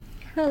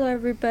Hello,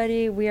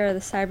 everybody. We are the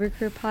Cyber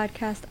Crew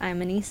podcast. I'm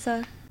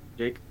Anissa.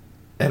 Jake.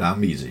 And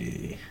I'm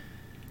easy.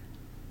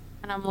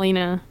 And I'm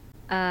Lena.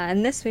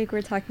 And this week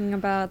we're talking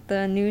about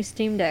the new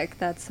Steam Deck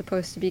that's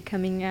supposed to be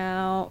coming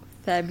out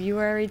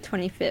February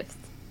 25th,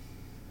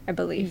 I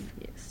believe.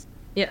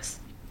 Yes.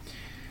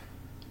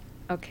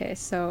 Okay,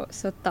 so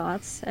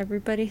thoughts,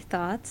 everybody,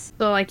 thoughts?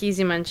 So like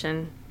Easy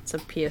mentioned, it's a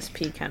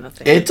PSP kind of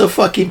thing. It's a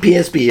fucking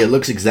PSP. It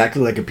looks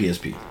exactly like a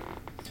PSP.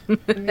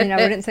 I mean, I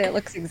wouldn't say it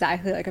looks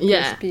exactly like a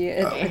Yeah. PSP.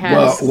 It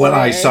Well, has when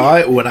I saw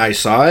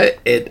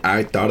it,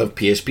 I thought of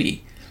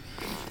PSP,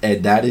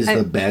 and that is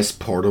the best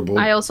portable.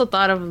 I also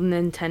thought of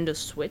Nintendo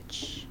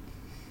Switch.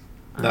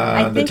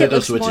 I think Nintendo it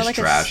looks Switch more is like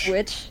trash. a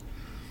Switch.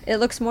 It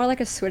looks more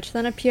like a Switch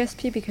than a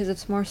PSP because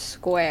it's more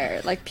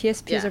square. Like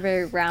PSPs are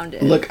very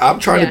rounded. Look, I'm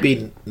trying to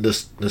be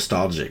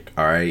nostalgic.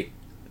 All right,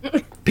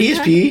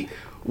 PSP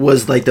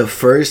was like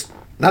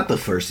not the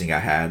first thing I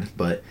had,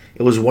 but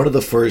it was one of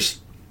the first,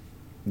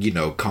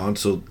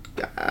 console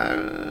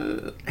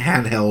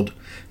handheld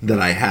that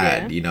I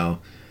had. Yeah.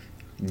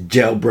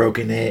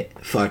 Jailbroken it,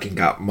 fucking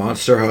got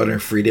Monster Hunter,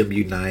 Freedom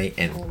Unite,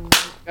 and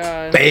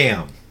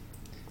bam,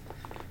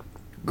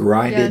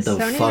 grinded the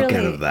Sony fuck out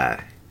really- of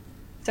that.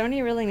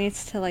 Sony really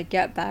needs to like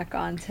get back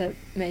onto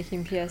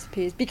making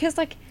PSPs because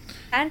like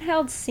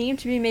handhelds seem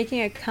to be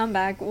making a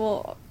comeback.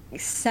 Well,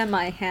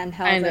 semi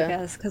handheld, I Kinda.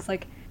 guess, because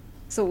like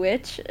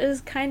Switch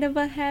is kind of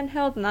a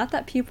handheld. Not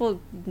that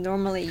people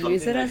normally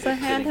use it as a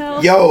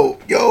handheld.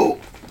 Yo,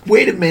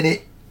 wait a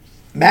minute.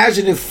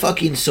 Imagine if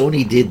fucking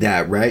Sony did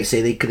that, right?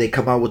 Say they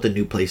come out with a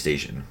new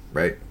PlayStation,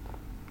 right?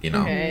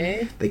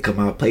 Okay. They come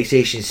out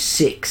PlayStation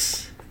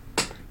 6.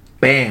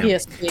 Bam.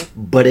 PSP.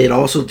 But it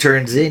also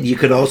turns in, you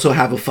could also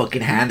have a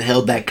fucking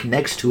handheld that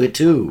connects to it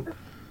too.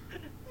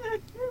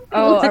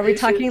 Oh, are we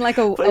talking like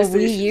a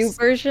Wii U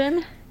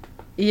version?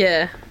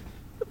 Yeah.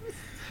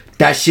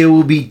 That shit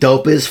will be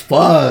dope as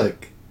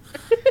fuck.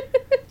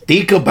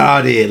 Think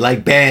about it.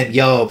 Like, bam,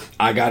 yo,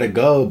 I gotta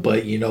go,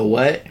 but you know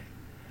what?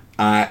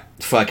 The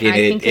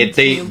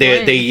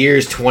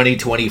year's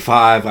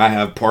 2025. I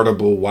have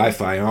portable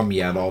Wi-Fi on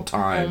me at all Oh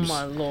times.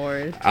 my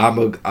lord.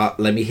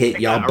 Let me hit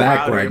y'all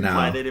back right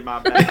now. In my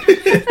back.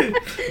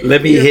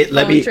 Let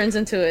me Turns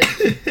into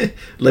it.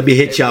 let me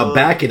hit y'all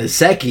back in a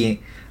second.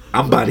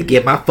 I'm about to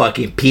get my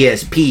fucking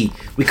PSP.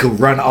 We could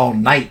run all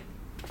night.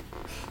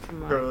 Oh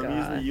my Bro, I'm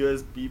god.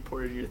 using the USB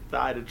port in your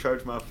thigh to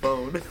charge my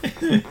phone.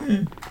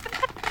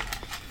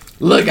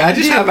 Look, I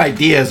just have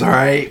ideas, all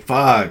right?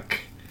 Fuck.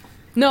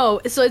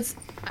 No, so it's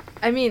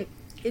in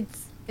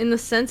the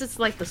sense it's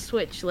like the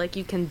Switch. Like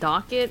you can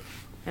dock it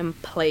and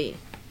play.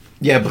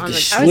 Yeah, but On the the-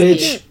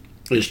 Switch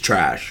is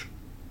trash.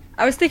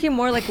 I was thinking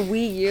more like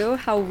Wii U.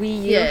 How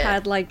Wii U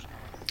had like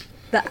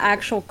the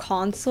actual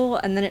console,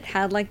 and then it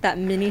had like that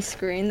mini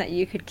screen that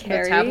you could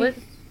carry. The tablet?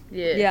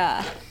 Yeah.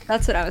 Yeah,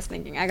 that's what I was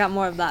thinking. I got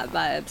more of that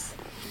vibes.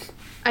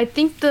 I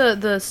think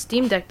the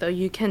Steam Deck though,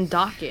 you can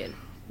dock it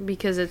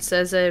because it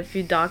says that if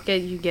you dock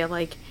it, you get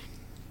like,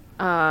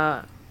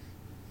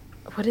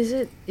 what is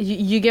it?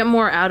 You get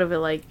more out of it.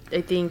 Like I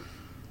think,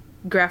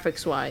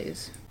 graphics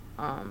wise.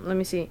 Let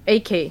me see.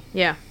 8K.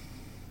 Yeah.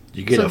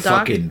 You get So a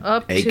fucking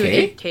up 8K? to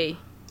 8K.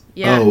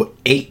 Yeah. Oh,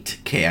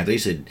 8K. I thought you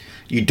said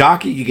you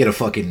dock it, you get a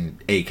fucking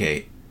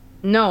 8K.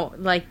 No,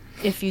 like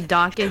if you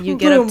dock it, you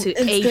get up Boom, to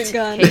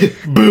instant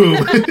 8K.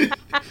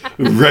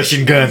 Boom.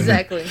 Russian gun.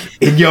 Exactly.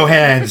 In your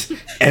hands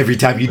every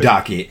time you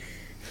dock it.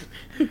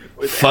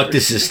 With Fuck every,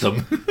 the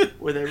system.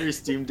 With every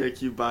Steam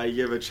Deck you buy, you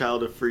give a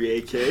child a free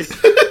AK.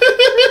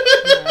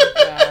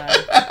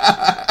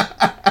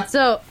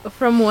 So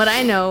from what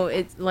I know,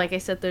 it's like I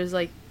said,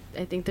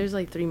 I think there's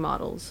like 3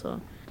 models. So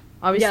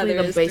obviously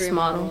there the is base 3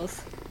 model,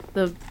 models.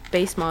 the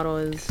base model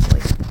is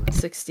like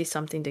 60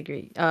 something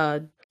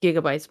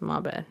gigabytes. My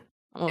bad.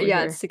 I'm over Yeah,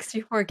 here. it's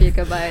 64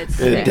 gigabytes.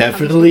 Yeah.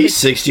 Definitely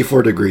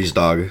 64 degrees,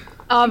 dog.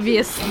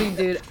 Obviously,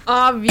 dude.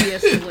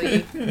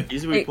 Obviously.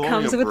 Easy, we It pulling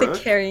comes a with a Brooke?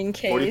 carrying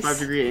case.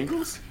 45-degree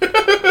angles?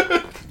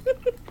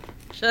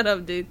 Shut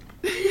up, dude.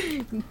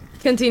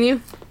 Continue.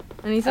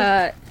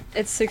 Anissa?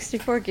 It's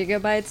 64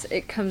 gigabytes.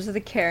 It comes with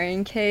a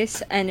carrying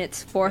case, and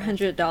it's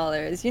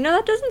 $400. You know,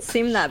 that doesn't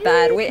seem that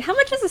bad. Wait, how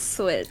much is a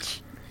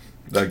Switch?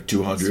 Like It's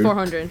 200.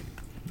 400.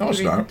 No, it's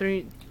not.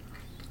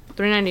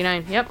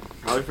 $399. Yep.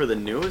 Probably for the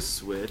newest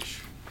Switch.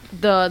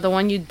 The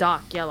one you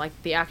dock, yeah, like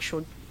the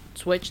actual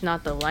Switch,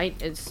 not the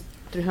Lite, is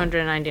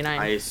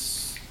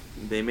 $399.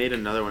 They made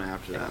another one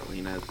after that,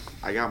 Lena.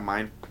 I got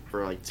mine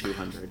for like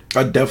 200.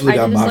 I definitely I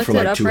got just mine looked for it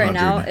like up 200. right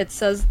now. It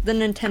says the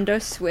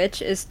Nintendo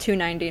Switch is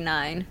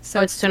 $299. So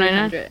Oh, it's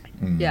 $299? $300.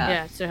 Mm. Yeah.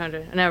 Yeah, it's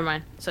 300. Never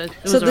mind. So, it So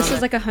was this around is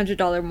there. like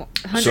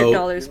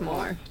 $100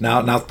 more.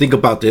 Now think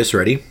about this.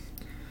 Ready?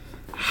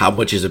 How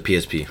much is a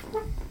PSP?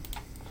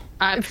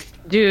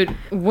 Dude,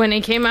 when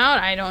it came out,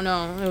 I don't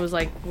know. It was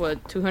like,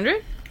 what,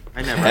 200?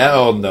 I never.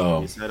 Hell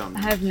no. I don't know.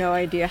 I have no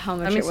idea how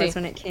much me it was see.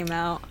 when it came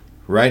out.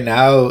 Right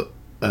now,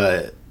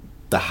 the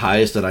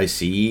highest that I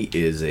see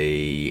is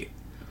a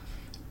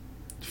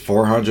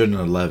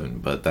 411,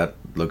 but that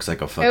looks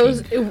like a fucking. It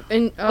was,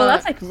 Well,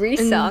 that's like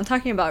resale. I'm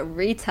talking about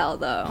retail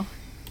though.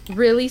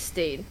 release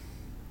date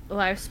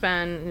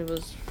lifespan, it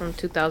was from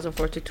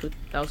 2004 to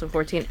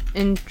 2014.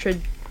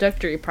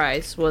 Introductory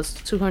price was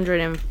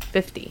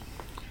 250.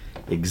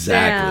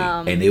 Exactly.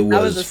 Damn, And it that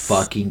was was a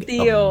fucking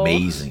steal.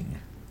 amazing.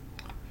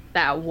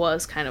 That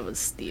was kind of a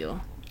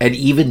steal. And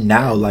even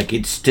now, like,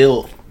 it's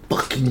still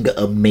fucking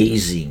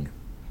amazing.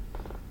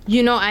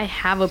 You know, I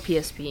have a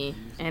PSP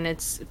and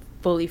it's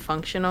fully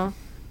functional,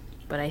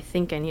 but I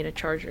think I need a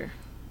charger.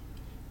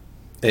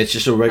 It's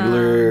just a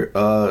regular,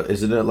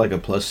 isn't it like a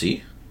Plus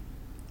C?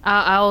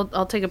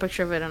 I'll take a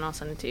picture of it and I'll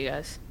send it to you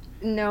guys.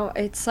 No,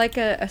 it's like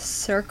a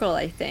circle,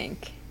 I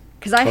think.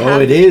 Because I Oh,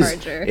 have it the is.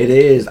 charger. It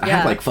is. I Yeah.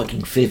 have like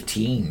fucking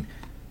 15.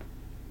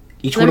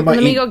 Each Let, one of my.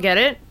 let me go get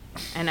it,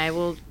 and I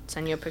will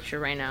send you a picture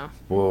right now.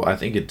 Well, I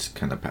think it's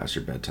kind of past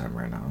your bedtime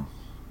right now.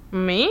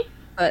 Me?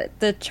 But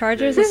the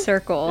charger's a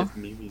circle. It's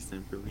Mimi's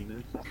time for Lena.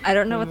 I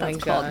don't know Oh what my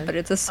that's God. called, but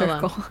it's a Hold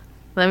on. circle.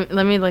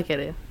 Let me look at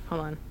it.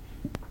 Hold on.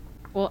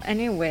 Well,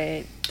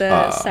 anyway,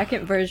 the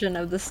second version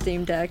of the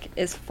Steam Deck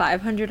is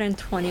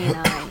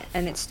 529,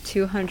 and it's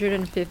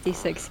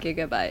 256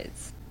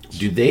 gigabytes.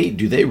 Do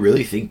they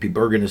really think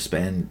people are gonna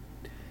spend?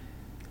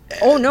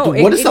 Oh no!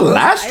 What is the goes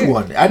last higher.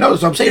 one? I know.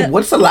 So I'm saying, The-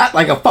 what's the last?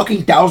 Like a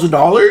fucking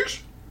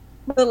 $1,000?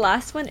 The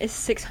last one is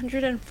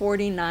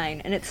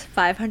 649, and it's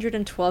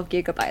 512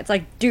 gigabytes.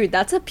 Like, dude,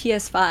 that's a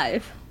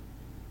PS5.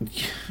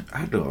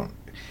 I don't.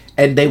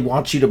 And they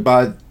want you to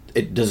buy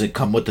it. Does it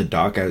come with the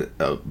dock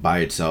by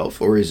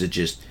itself, or is it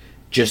just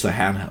a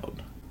handheld?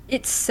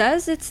 It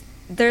says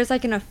there's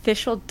like an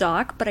official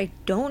dock, but I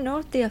don't know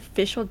if the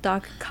official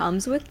dock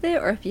comes with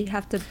it or if you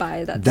have to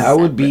buy that. That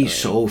would be separately.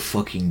 so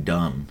fucking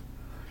dumb.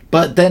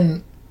 But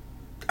then,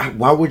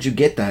 why would you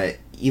get that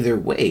either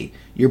way?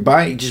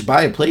 Just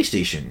buy a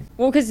PlayStation.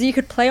 Well, because you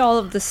could play all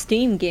of the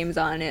Steam games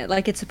on it.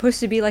 Like, it's supposed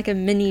to be like a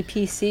mini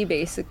PC,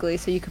 basically,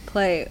 so you could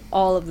play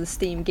all of the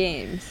Steam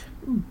games.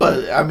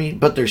 But I mean,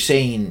 but they're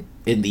saying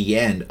in the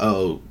end,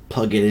 oh,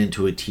 plug it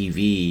into a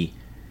TV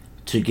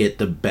to get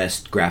the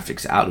best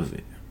graphics out of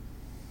it.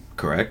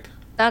 Correct?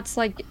 That's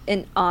like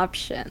an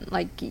option.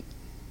 Like,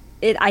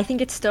 I think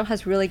it still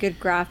has really good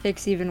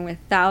graphics even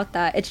without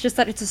that. It's just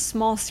that it's a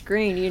small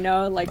screen, you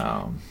know?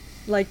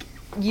 Like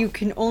you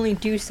can only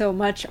do so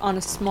much on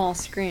a small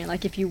screen.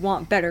 Like, if you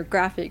want better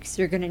graphics,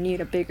 you're gonna need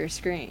a bigger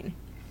screen.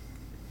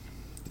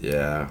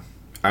 Yeah.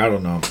 I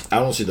don't know. I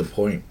don't see the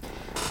point.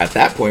 At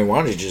that point, why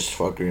don't you just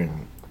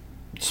fucking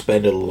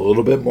spend a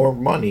little bit more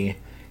money,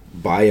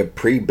 buy a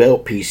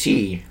pre-built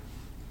PC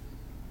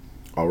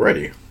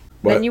already?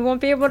 Then you won't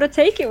be able to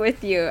take it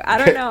with you. I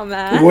don't know,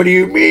 man. What do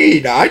you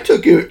mean? I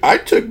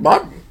took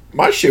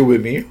my shit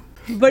with me.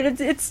 But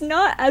it's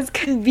not as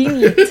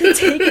convenient to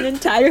take an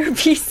entire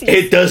PC.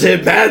 It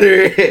doesn't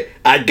matter.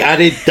 I got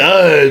it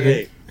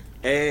done.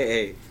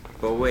 Hey.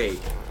 But wait.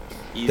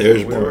 There's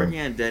when we were more. working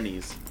at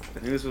Denny's. I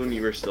think this was when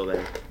you were still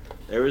there.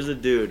 There was a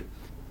dude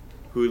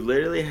who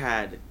literally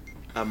had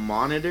a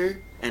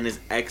monitor and his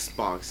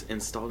Xbox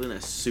installed in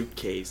a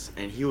suitcase,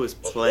 and he was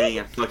playing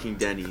at fucking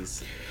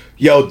Denny's.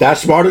 Yo,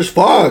 that's smart as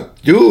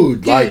fuck,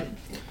 dude. Like,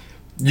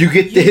 you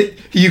get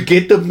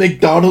the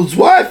McDonald's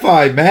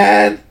Wi-Fi,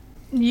 man.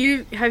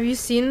 Have you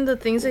seen the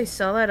things they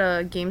sell at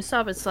a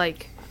GameStop? It's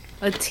like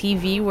a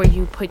TV where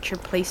you put your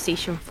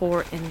PlayStation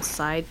 4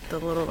 inside the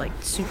little like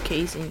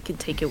suitcase and you can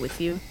take it with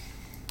you.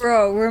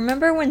 Bro,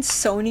 remember when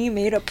Sony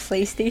made a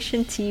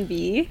PlayStation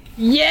TV?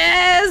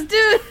 Yes,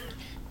 dude.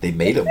 They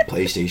made a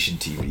PlayStation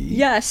TV.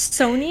 Yes,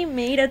 Sony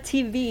made a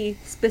TV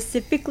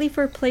specifically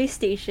for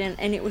PlayStation,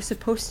 and it was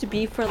supposed to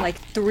be for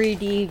like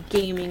 3D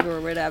gaming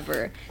or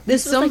whatever.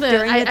 This was like Something-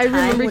 during the I time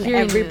remember when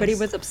hearing everybody this.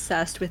 was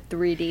obsessed with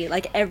 3D.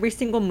 Like, every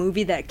single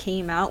movie that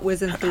came out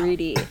was in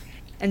 3D.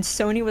 And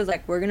Sony was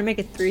like, we're gonna make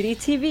a 3D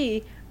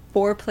TV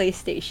for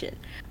PlayStation.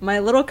 My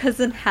little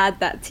cousin had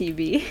that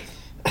TV.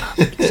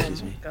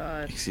 Excuse me.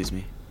 God. Excuse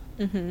me.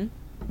 Mm-hmm.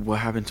 What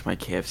happened to my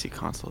KFC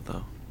console,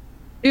 though?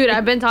 Dude,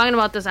 I've been talking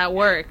about this at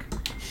work.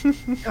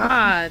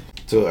 God.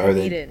 So are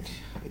Need they? it.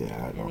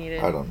 Yeah, I need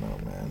it. I don't know,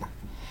 man.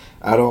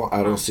 I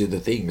don't see the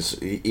things.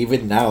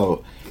 Even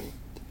now,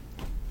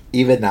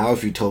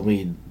 if you told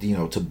me,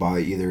 to buy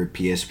either a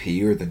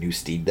PSP or the new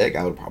Steam Deck,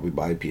 I would probably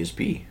buy a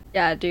PSP.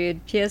 Yeah,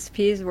 dude,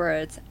 PSP is where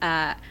it's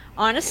at.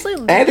 Honestly,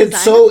 the And it's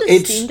design so- of the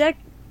it's- Steam Deck.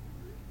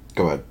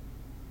 Go ahead.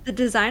 The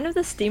design of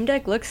the Steam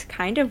Deck looks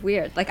kind of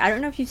weird. Like, I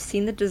don't know if you've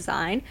seen the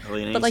design,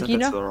 Elena, but you like,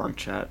 sent that to the wrong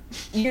chat.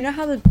 you know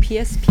how the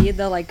PSP,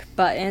 the like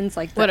buttons,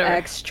 like the Whatever.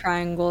 X,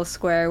 triangle,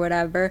 square,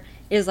 whatever,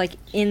 is like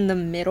in the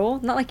middle.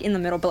 Not like in the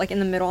middle, but like in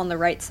the middle on the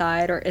right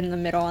side or in the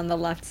middle on the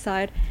left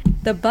side.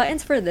 The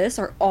buttons for this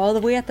are all the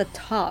way at the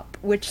top,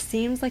 which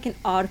seems like an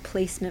odd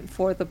placement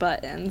for the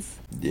buttons.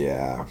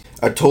 Yeah,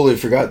 I totally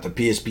forgot the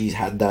PSPs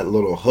had that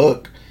little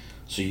hook,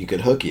 so you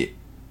could hook it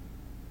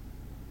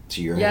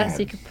to your Yes, hand.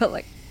 you could put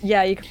like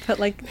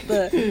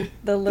the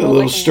little little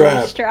like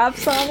strap.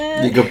 straps on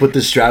it. You could put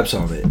the straps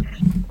on it.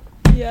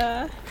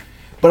 Yeah.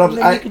 But And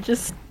then you could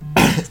just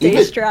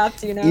stay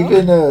strapped, you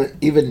know?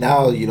 even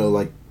now,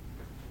 like,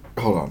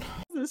 hold on.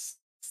 This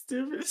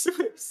stupidest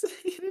way of saying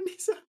it.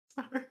 He's so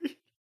sorry.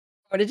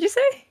 What did you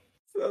say?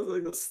 Sounds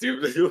like the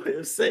stupidest way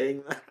of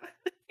saying that.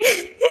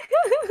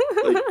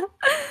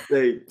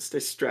 Stay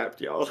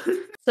strapped, y'all.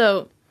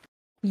 So,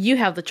 you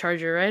have the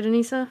charger, right,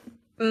 Anissa?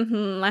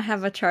 I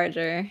have a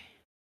charger.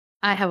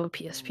 I have a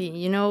PSP.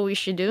 You know what we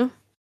should do?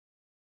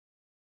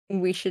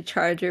 We should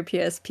charge your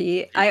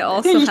PSP. I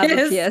also have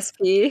a Yes.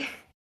 PSP.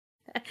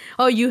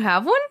 Oh, you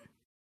have one?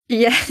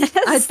 Yes.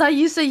 I thought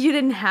you said you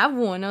didn't have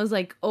one. I was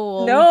like,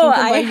 oh, well, No, we can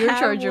come I by your have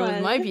charger with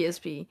one. my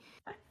PSP.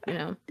 You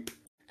know?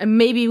 And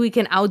maybe we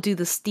can outdo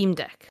the Steam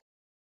Deck.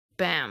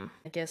 Bam.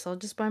 I guess I'll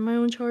just buy my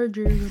own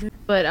charger.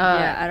 But,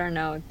 yeah, I don't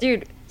know.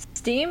 Dude,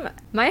 Steam,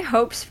 my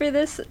hopes for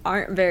this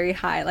aren't very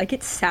high. Like,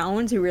 it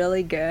sounds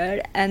really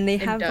good. And they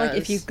have, like,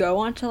 if you does. go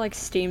onto, like,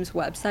 Steam's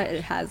website,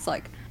 it has,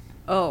 like,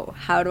 oh,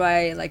 how do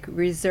I, like,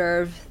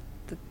 reserve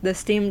the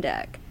Steam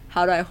Deck?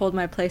 How do I hold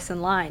my place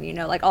in line? You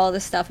know, like, all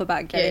this stuff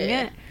about getting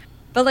Yeah. it.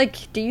 But,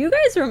 like, do you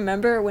guys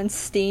remember when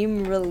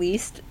Steam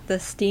released the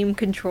Steam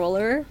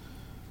controller?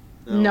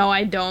 No,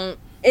 I don't.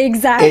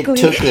 Exactly. It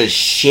took a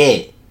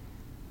shit.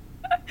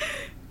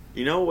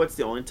 You know what's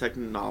the only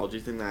technology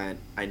thing that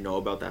I know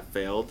about that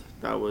failed?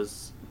 That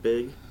was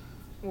big.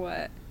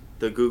 What?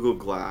 The Google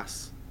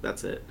Glass.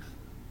 That's it.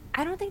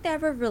 I don't think they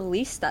ever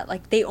released that.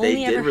 Like, they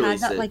only did ever had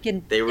release that, it. like,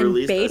 in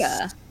released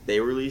beta. They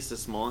released a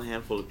small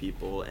handful of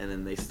people, and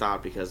then they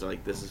stopped because they're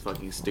like, this is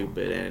fucking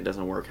stupid, and it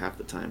doesn't work half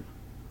the time.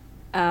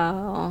 Oh.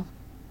 Or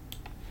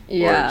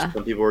Yeah.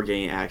 some people were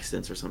getting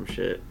accidents or some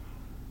shit.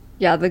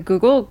 Yeah, the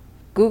Google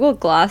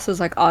Glass was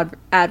like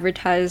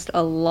advertised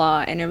a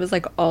lot, and it was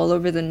like all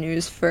over the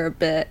news for a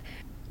bit.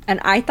 And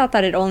I thought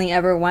that it only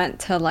ever went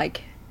to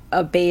like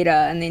a beta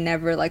and they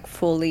never like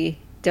fully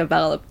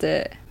developed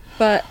it.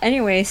 But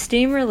anyway,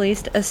 Steam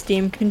released a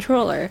Steam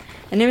controller,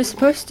 and it was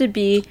supposed to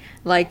be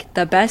like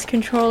the best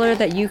controller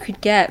that you could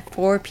get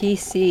for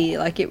PC.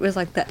 Like it was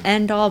like the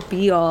end all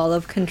be all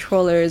of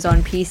controllers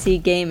on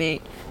PC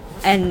gaming,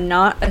 and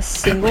not a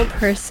single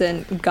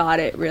person got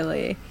it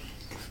really.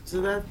 So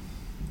that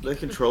the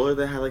controller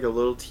that had like a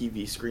little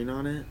TV screen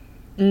on it?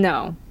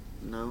 No.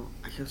 No,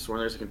 I could have sworn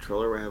there's a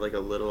controller where it had like a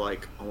little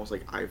like almost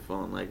like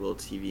iPhone like little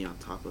TV on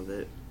top of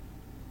it.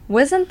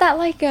 Wasn't that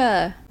like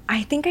a...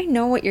 I think I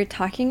know what you're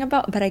talking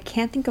about, but I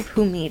can't think of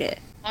who made it.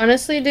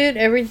 Honestly, dude,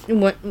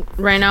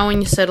 right now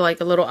when you said like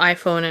a little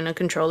iPhone and a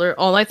controller,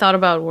 all I thought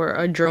about were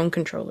a drone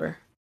controller.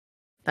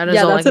 That is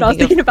all that's I what I was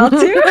can thinking think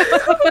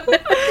about too.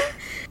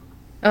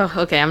 Oh,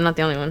 okay, I'm not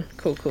the only one.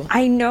 Cool.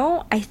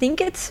 I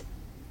think it's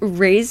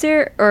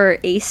Razer or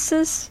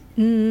Asus.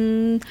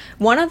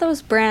 One of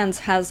those brands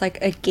has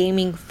like a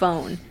gaming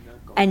phone,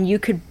 and you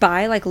could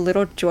buy like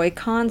little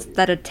Joy-Cons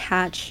that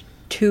attach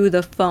to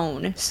the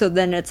phone. So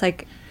then it's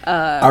like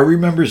I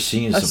remember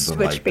seeing a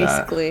something Switch like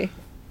that. basically.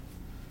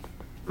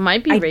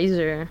 Might be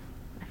Razer.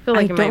 I feel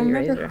like it might don't be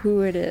remember Razer.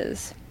 who it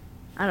is.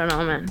 I don't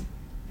know, man.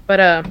 But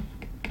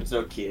It's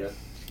Nokia.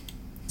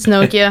 it's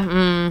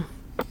Nokia.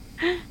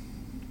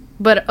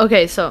 But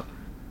okay, so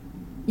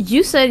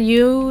you said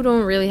you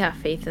don't really have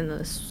faith in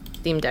the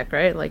Steam Deck,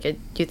 right? Like, do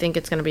you think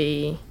it's gonna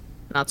be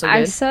not so good?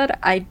 I said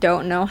I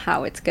don't know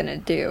how it's gonna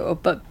do,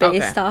 but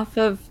based off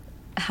of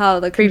how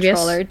the Previous?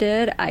 controller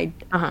did,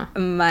 Uh-huh.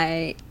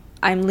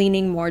 I'm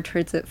leaning more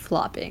towards it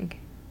flopping.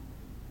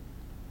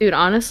 Dude,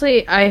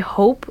 honestly, I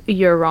hope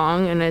you're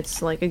wrong and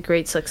it's like a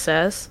great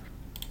success.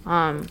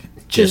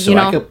 Just so you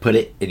I know- could put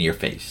it in your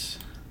face.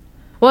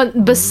 Well,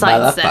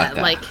 besides that,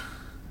 Motherfucker.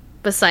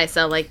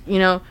 like, you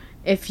know,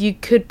 if you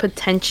could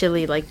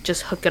potentially like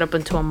just hook it up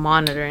into a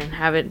monitor and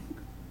have it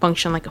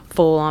function like a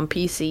full-on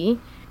PC,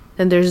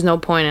 then there's no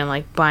point in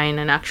like buying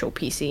an actual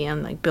PC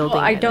and like building.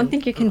 Well, I it don't and-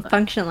 think you can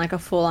function like a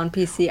full-on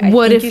PC.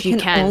 What think if you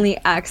can? only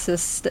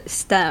access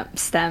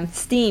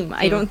Steam.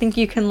 I don't think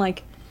you can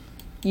like,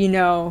 you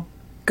know,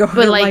 go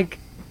But, to like-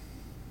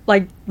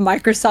 like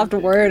Microsoft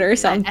Word or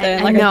something.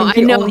 I Like, know, think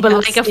I you know, only but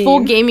have like a full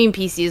Steam. gaming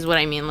PC is what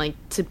I mean, like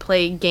to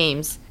play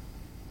games.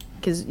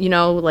 Because, you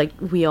know, like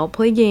we all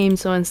play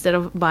games, so instead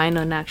of buying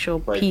an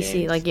actual Play PC,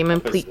 games. like gaming I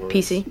play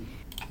PC.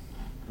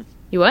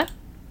 You what?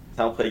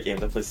 I don't play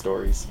games, I play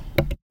stories.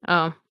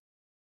 Oh.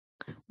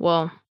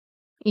 Well,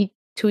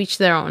 to each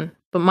their own.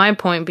 But my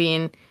point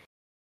being,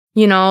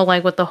 you know,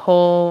 like with the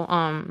whole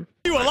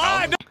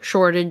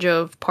shortage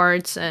of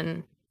parts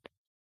and,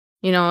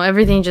 you know,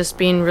 everything just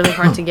being really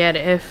hard to get,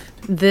 if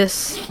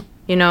this,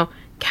 you know,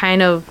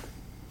 kind of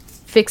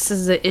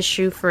fixes the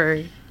issue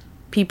for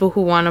people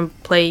who want to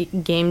play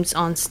games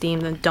on Steam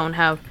that don't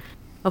have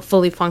a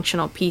fully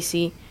functional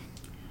PC,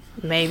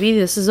 maybe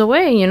this is a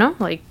way, you know,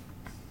 like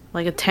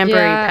a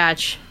temporary Yeah.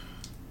 patch.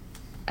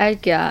 I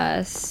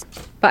guess.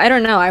 But I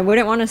don't know. I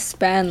wouldn't want to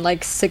spend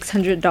like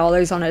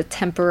 $600 on a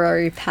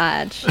temporary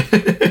patch.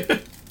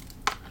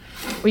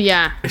 Well,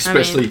 yeah,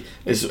 Especially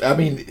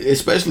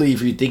especially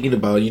if you're thinking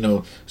about, you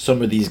know,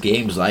 some of these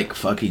games like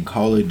fucking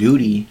Call of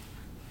Duty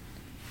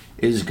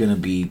is gonna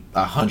be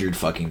 100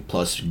 fucking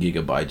plus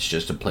gigabytes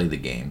just to play the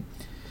game.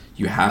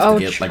 You have to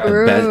get like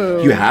the best.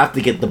 true. You have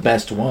to get the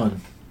best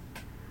one.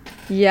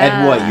 Yeah.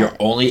 And what you're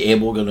only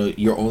able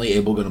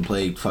gonna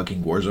play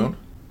fucking Warzone.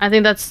 I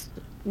think that's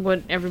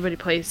what everybody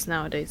plays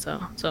nowadays.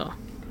 So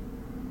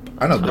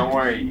I know. Don't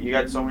worry, you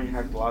got so many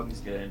hacked lobbies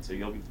to get into,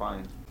 you'll be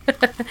fine.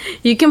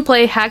 You can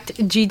play hacked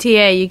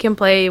GTA. You can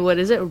play, what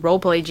is it?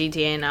 Roleplay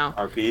GTA now.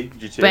 RP?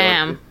 GTA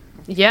Bam. RP?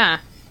 Yeah.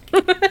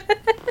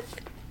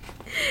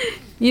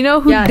 You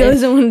know who Yeah,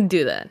 doesn't want to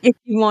do that? If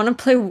you want to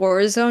play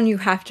Warzone, you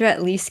have to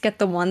at least get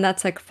the one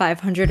that's like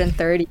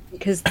 530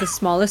 because the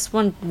smallest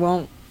one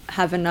won't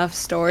have enough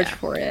storage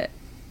for it.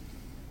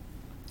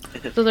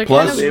 So they're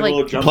Plus- kind They of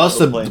will like, jump Plus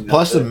to the plane,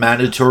 plus that's the it.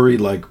 mandatory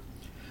like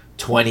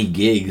 20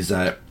 gigs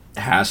that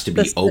has to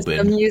The be system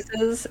open.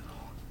 uses.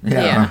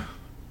 Yeah.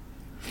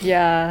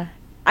 Yeah.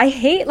 I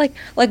hate like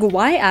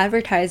why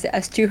advertise it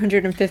as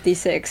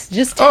 256?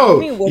 Just tell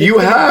me Oh, what you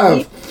it's gonna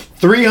have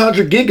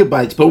 300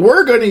 gigabytes, but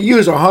we're going to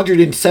use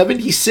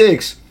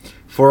 176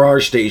 for our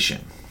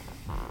station.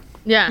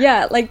 yeah.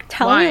 Yeah, like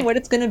tell Why? me what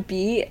it's gonna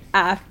be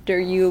after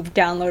you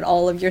download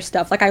all of your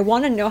stuff. Like I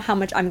want to know how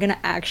much I'm gonna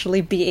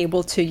actually be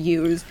able to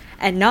use,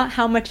 and not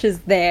how much is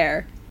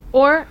there.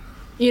 Or,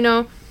 you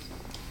know,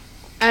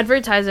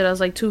 advertise it as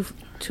like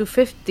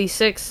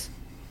 256.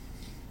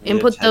 You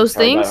Input need a 10 those terabyte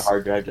things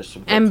hard drive just to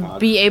put and COD.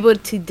 be able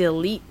to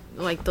delete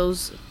like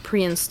those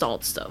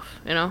pre-installed stuff,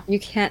 you know? You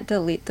can't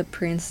delete the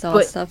pre-installed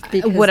But, stuff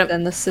because what I'm-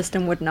 then the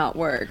system would not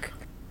work.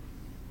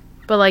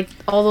 But like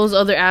all those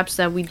other apps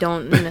that we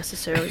don't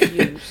necessarily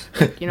use,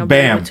 like, you know, be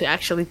Bam. able to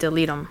actually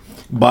delete them.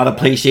 Bought a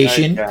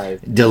PlayStation, guys.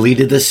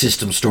 deleted the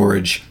system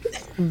storage.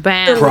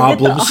 Bam. Deleted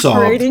Problem the solved.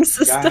 operating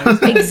system.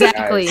 Guys,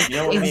 Exactly. guys, you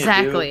know what we need to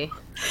Exactly.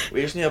 do?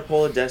 We just need to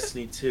pull a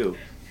Destiny 2.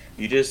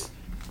 You just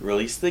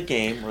release the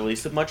game,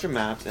 release a bunch of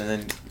maps, and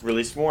then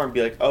release more and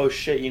be like, oh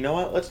shit, you know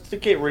what? Let's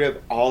get rid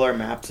of all our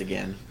maps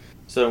again.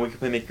 So then we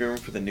can make room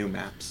for the new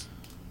maps.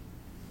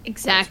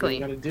 Exactly.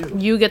 That's what we gotta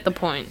do. You get the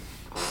point.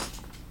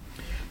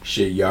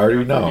 Shit, you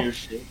already know. New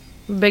shit.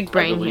 Big By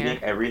brain deleting here.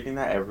 everything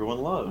that everyone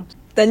loved.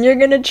 Then you're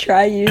gonna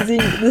try using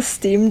the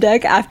Steam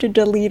Deck after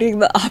deleting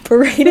the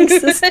operating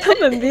system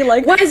and be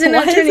like, Why isn't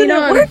it turning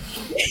on?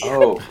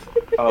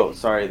 Oh,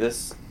 sorry.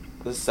 This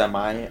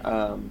semi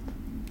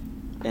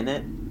in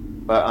it,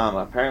 but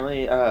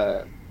apparently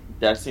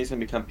Destiny's gonna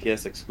become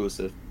PS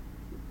exclusive.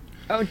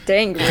 Oh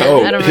dang!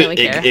 Oh, I don't really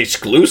care.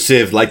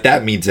 exclusive, like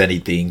that means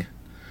anything.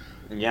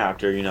 And yeah,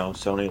 after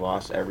Sony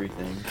lost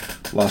everything.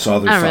 Lost all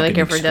their I don't really fucking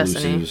care for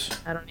Destiny. exclusives.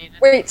 I don't need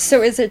it. Wait,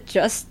 so is it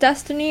just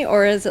Destiny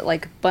or is it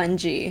like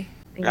Bungie?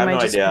 I think I have it no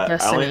might just be idea. I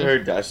only Destiny.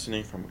 heard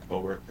Destiny from a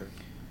coworker.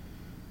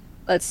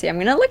 Let's see. I'm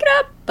gonna look it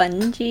up.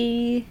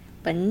 Bungie.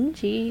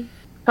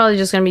 Probably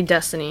just gonna be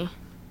Destiny.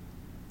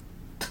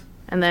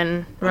 And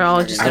then we're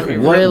all just gonna be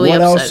What really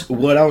upset. else?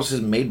 What else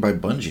is made by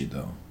Bungie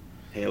though?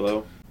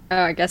 Halo.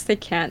 Oh, I guess they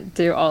can't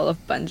do all of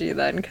Bungie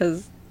then,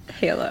 because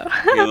Halo.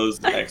 Halo's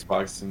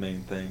Xbox's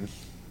main thing.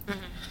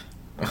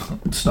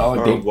 It's not like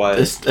Or they.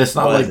 was. It's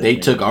not Was like they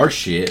it? took our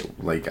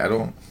shit. Like I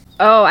don't.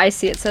 Oh, I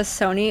see. It says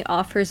Sony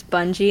offers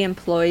Bungie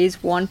employees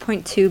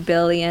 1.2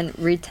 billion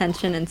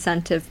retention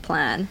incentive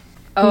plan.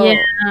 Oh,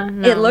 Yeah,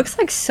 no. it looks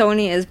like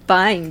Sony is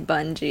buying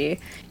Bungie.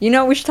 You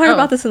know, we should talk Oh.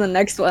 about this in the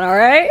next one, all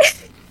right?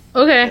 I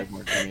Okay. have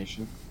more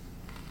information.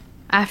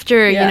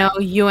 After, Yeah.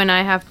 you and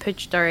I have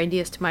pitched our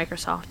ideas to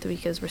Microsoft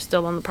because we're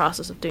still in the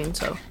process of doing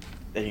so.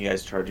 Then you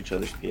guys charge each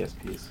other's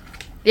PSPs.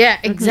 Yeah,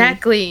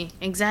 exactly.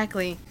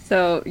 Exactly.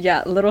 So,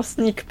 yeah, little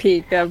sneak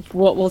peek of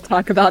what we'll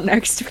talk about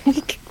next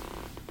week.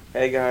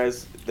 Hey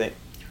guys,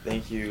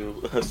 thank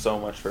you so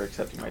much for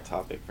accepting my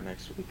topic for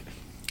next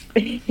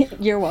week.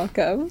 You're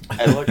welcome.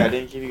 And look, I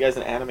didn't give you guys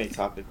an anime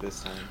topic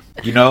this time.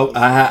 You know,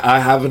 I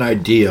have an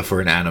idea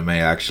for an anime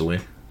actually.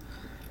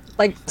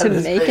 Like, to That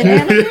is make great. an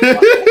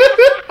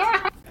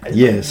anime?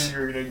 Yes. I knew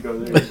you were gonna go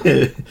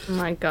there. Oh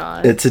my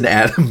god. It's an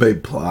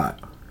anime plot.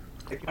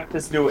 I got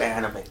this new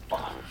anime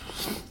plot.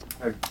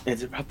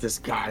 It's about this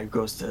guy who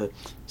goes to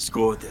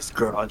school with this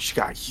girl and she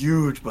got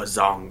huge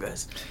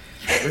bazongas.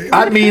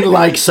 I mean,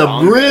 like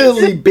some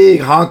really big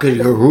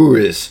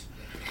honkahuras.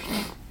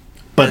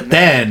 But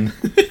then,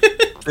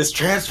 This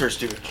transfer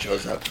student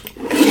shows up.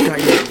 She got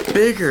even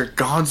bigger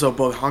gonzo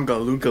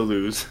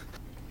bohangalungaloos.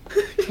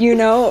 You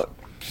know,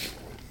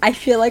 I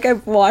feel like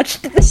I've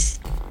watched this.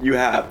 You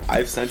have.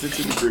 I've sent it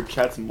to the group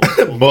chats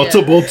multiple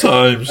multiple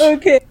times.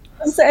 Okay.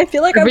 So I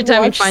feel like Every I've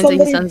time he watched finds it, he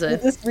somebody sends do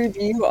it. this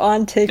review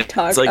on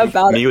TikTok It's like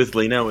about me with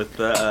Lena with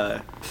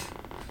the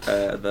Ya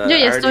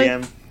estoy.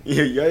 RDM.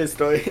 Ya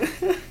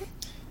estoy.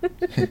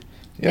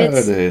 Ya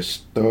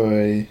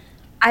estoy.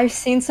 I've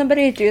seen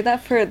somebody do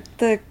that for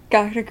the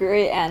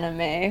Gakaguri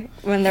anime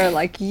when they're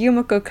like,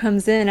 Yumiko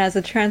comes in as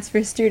a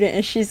transfer student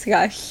and she's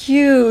got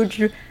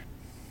huge,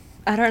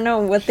 I don't know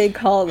what they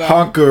call them.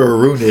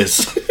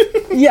 Honkarunas.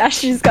 Yeah,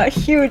 she's got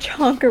huge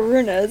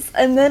honkarunas.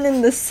 And then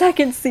in the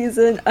second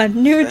season, a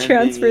new Sending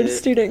transferred it.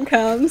 student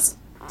comes.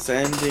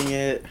 Sending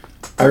it.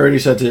 I already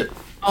sent it.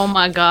 Oh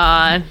my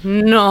god.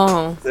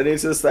 No. Sending it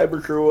to the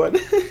Cyber Crew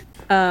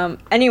one.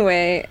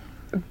 Anyway,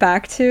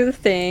 back to the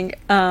thing.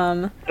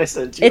 I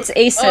sent you. It's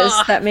Asus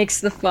Ugh. that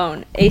makes the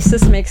phone.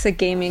 Asus makes a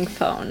gaming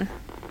phone.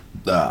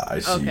 Ah, I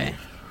see. Okay.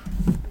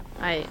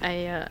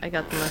 I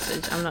got the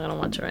message. I'm not gonna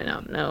watch it right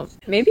now. No.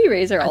 Maybe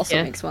Razer also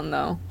Okay. makes one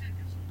though.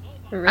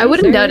 I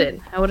wouldn't Razer doubt it.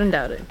 I wouldn't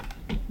doubt it.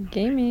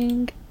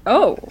 Gaming.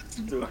 Oh,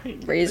 Do I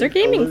need Razer the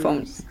gaming phone.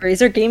 colors?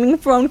 Razer gaming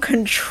phone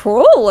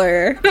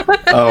controller.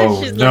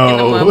 Oh She's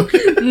no!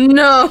 looking them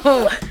up.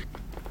 No.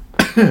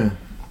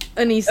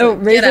 Anissa, Oh,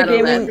 get Razer out of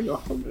Gaming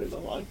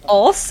that.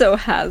 also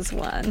has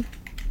one.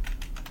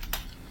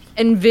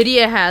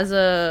 Nvidia has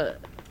a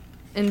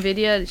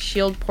Nvidia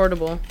Shield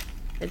Portable.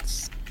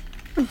 It's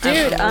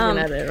Dude, I'm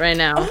looking at it right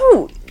now.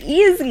 Oh,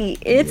 easy.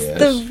 It's Yes.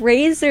 the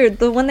Razer,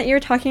 the one that you're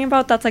talking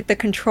about that's like the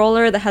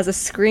controller that has a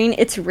screen.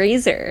 It's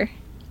Razer.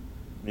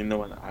 You know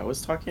what I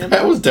was talking I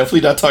about? was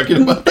definitely not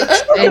talking about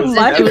that. It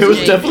might It was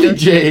Jake. definitely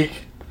Jake.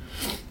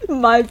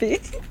 Might be.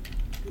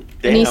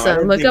 Damn, I Anissa,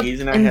 didn't look think up He's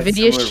and I had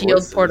Nvidia similar Shield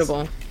voices.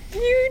 Portable.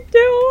 You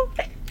do.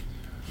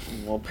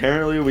 Well,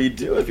 apparently we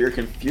do. If you're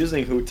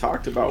confusing who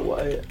talked about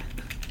what.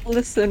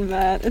 Listen,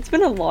 Matt, it's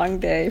been a long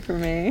day for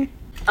me.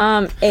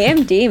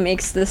 AMD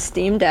makes the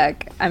Steam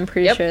Deck. I'm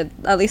pretty Yep. sure.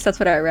 At least that's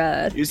what I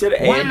read. You said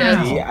Wow.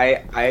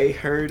 AMD. I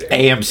heard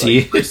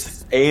AMC. like,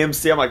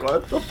 AMC. I'm like,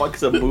 what the fuck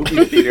is a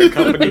movie theater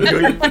company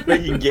doing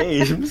making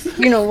games?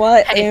 You know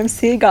what?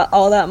 AMC got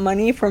all that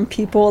money from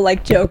people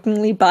like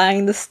jokingly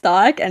buying the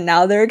stock, and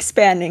now they're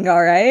expanding.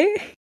 All right.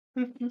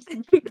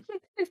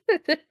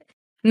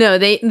 No,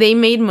 they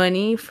made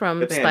money from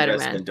Good thing I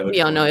invested Spider-Man. in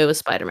We all know Dogecoin. it was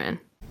Spider-Man.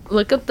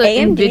 Look up the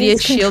AMD's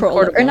Nvidia Shield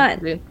controller- or Portable. not-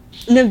 dude.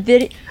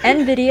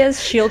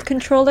 Nvidia's Shield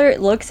controller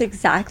looks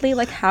exactly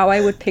like how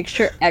I would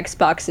picture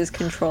Xbox's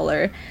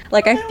controller.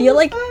 Like I feel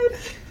like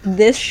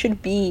this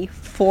should be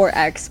for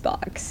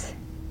Xbox,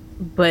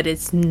 But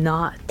it's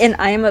not. and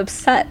I am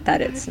upset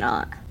that it's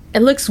not.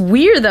 It looks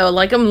weird though.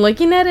 Like I'm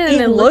looking at it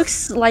and It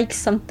looks like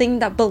something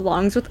that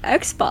belongs with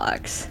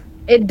Xbox.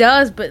 It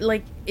does, but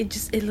like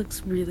it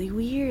looks really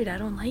weird. I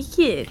don't like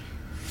it.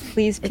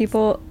 Please,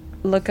 people,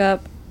 look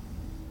up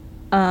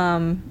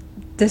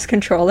this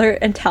controller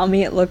and tell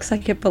me it looks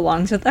like it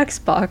belongs with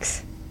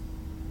Xbox.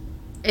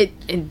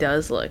 It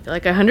does look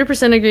like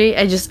 100% agree.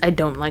 I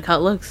don't like how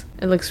it looks.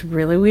 It looks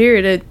really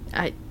weird.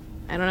 I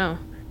don't know.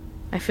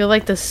 I feel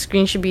like the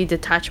screen should be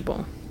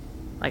detachable,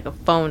 like a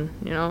phone,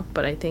 you know.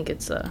 But I think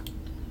it's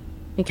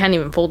you can't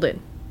even fold it.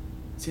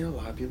 I've seen a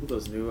lot of people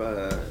those new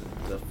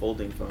the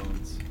folding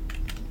phones.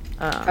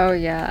 Oh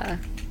yeah.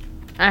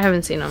 I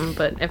haven't seen them,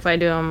 but if I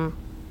do, I don't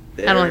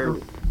like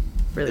them.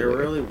 Really They're weird.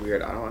 really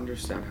weird. I don't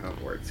understand how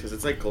it works because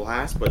it's like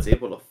glass, but it's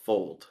able to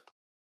fold.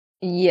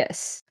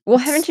 Yes. Well,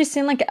 haven't you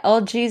seen like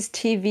LG's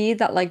TV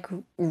that like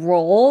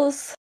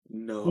rolls?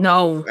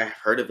 No. I've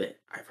heard of it.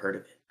 I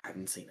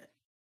haven't seen it.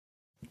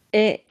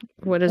 It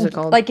What is it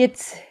called? like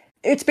it's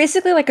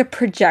basically like a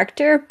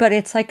projector, but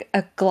it's like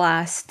a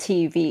glass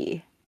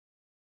TV.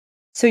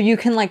 So you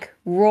can like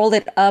roll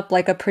it up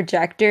like a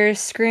projector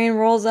screen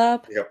rolls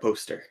up. Like a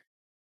poster.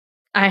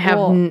 I have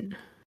Well-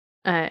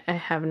 I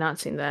have not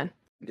seen that.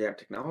 Damn,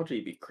 technology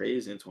would be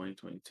crazy in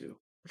 2022.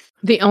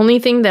 The only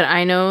thing that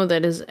I know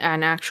that is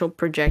an actual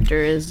projector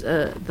is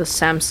the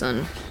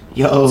Samsung.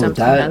 Yo, Samsung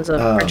has a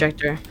that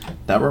projector.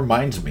 that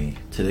reminds me.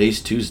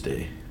 Today's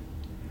Tuesday.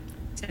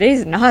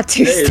 Today's not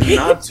Today Tuesday. is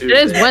not Tuesday.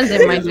 It is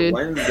Wednesday, my It is dude.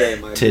 Wednesday,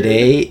 my dude.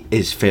 Today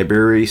is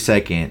February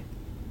 2nd,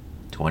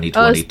 2022.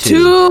 Oh, it's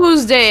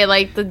Tuesday,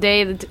 like the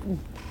day the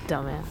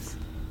dumbass.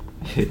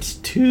 It's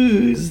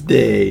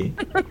Tuesday.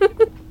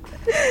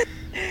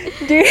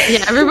 Dude,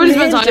 Yeah, everybody's me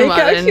been and talking Jake about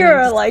out it, and here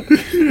are like,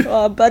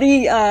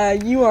 buddy,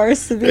 you are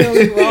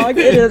severely wrong.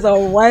 It is a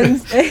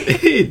Wednesday.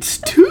 It's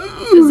This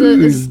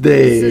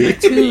Tuesday. is a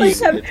Tuesday.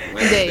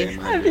 Wednesday,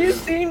 my Have dude. you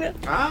seen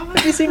Ah,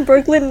 Have you seen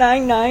Brooklyn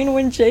Nine-Nine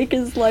when Jake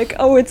is like,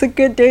 oh, it's a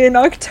good day in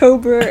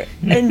October,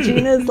 and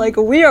Gina's like,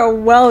 we are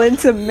well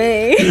into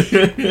May.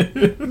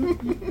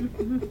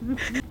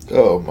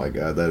 Oh my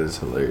god, that is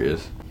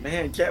hilarious.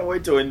 Man, can't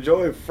wait to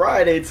enjoy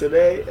Friday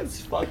today.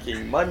 It's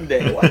fucking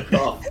Monday. What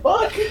the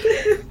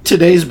fuck?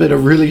 Today's been a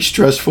really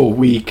stressful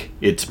week.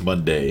 It's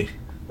Monday.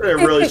 It's a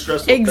really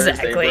stressful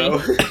Exactly.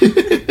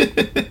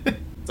 Thursday, bro.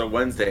 It's a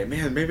Wednesday.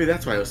 Man, maybe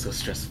that's why it was so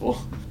stressful.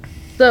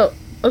 So,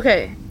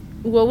 okay,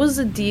 what was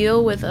the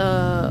deal with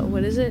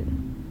what is it?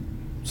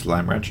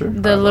 Slime Rancher? I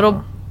The don't little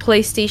know.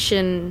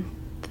 PlayStation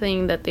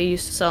thing that they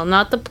used to sell,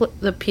 not the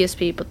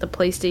PSP, but the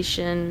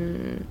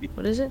PlayStation.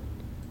 What is it?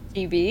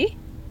 TV?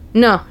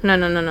 No.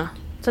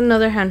 It's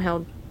another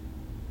handheld.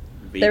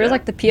 There was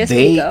like the PSP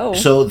They Go.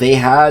 so they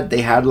had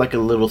like a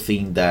little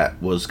thing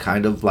that was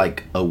kind of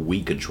like a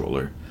Wii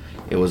controller.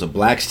 It was a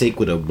black stick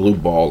with a blue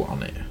ball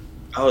on it.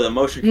 Oh, the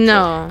motion control.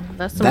 No,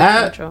 that's the That-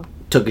 motion control.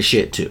 Took a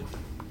shit too.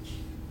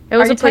 It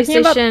was Are a you talking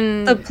about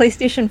PlayStation. the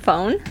PlayStation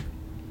phone?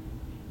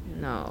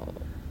 No,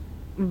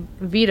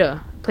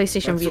 Vita.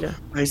 PlayStation Vita.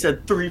 I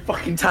said 3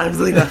 fucking times,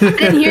 Lena. I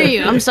didn't hear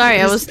you. I'm sorry.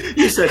 I was,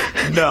 You said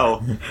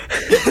no.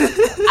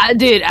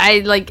 dude.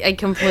 I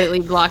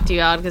completely blocked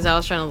you out because I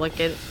was trying to look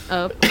it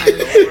up.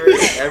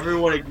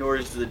 Everyone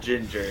ignores the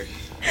ginger.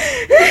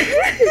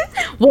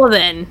 Well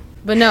then,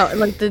 but no,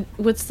 like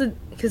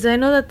because I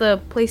know that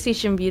the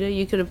PlayStation Vita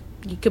you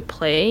could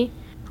play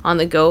on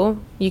the go.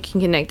 You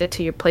can connect it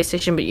to your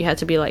PlayStation, but you had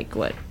to be like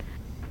what?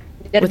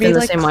 You gotta Within be the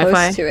like same close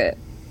Wi-Fi? to it.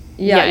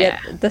 Yeah, Yeah,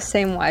 yeah, the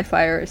same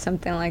Wi-Fi or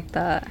something like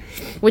that.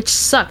 Which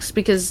sucks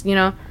because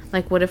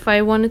Like, what if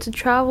I wanted to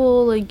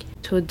travel, like,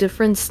 to a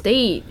different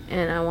state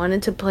and I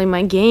wanted to play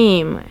my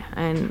game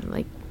and,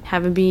 like,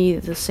 have it be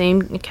the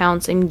same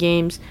account, same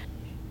games?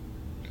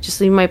 Just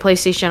leave my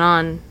PlayStation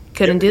on.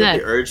 Couldn't do that.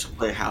 The urge to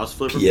play House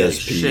Flipper. PSP. Like,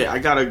 shit, I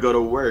gotta go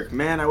to work.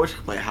 Man, I wish I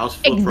could play House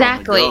Flipper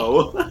Exactly.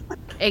 on the go.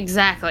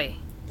 Exactly.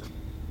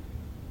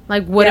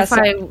 Like, what if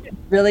I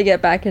really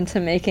get back into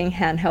making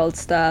handheld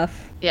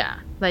stuff? Yeah,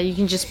 that you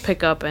can just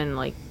pick up and,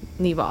 like,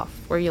 leave off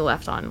where you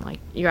left on, like,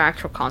 your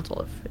actual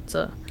console if it's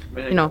a,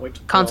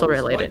 console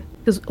related.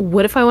 Because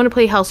what if I want to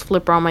play House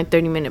Flipper on my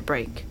 30-minute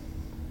break?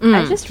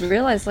 I just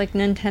realized, like,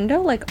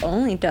 Nintendo, like,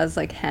 only does,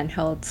 like,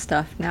 handheld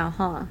stuff now,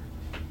 huh?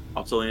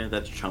 Also, yeah,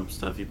 that's Trump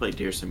stuff. You play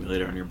Deer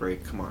Simulator on your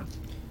break. Come on.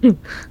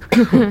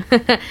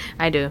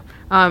 I do.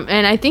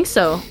 And I think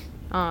so.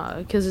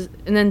 Because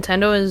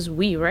Nintendo is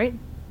Wii, right?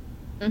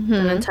 Mm-hmm. The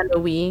Nintendo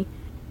Wii,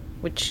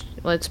 which,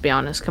 let's be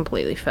honest,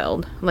 completely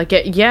failed. Like,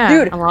 dude,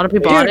 a lot of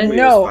people bought it.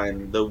 No.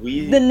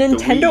 The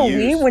Nintendo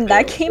Wii, when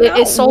that came out,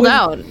 it sold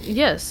out.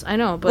 Yes, I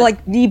know, but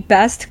like the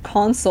best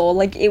console.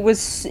 Like, it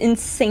was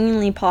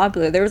insanely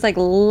popular. There was like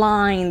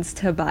lines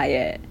to buy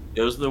it.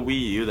 It was the Wii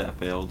U that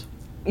failed.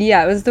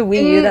 Yeah, it was the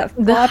Wii U that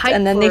flopped,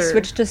 and then they for...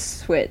 switched to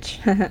Switch.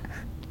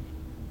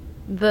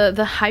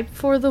 The hype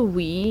for the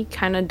Wii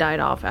kind of died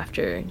off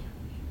after,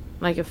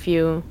 like, a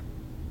few.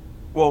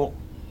 Well,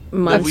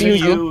 months. The Wii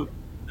U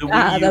pretty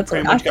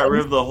much got rid happened.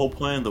 of the whole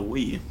point of the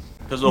Wii.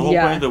 Because the whole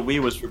point of the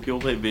Wii was for people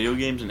to play video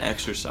games and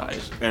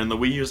exercise. And the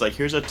Wii U was like,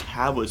 here's a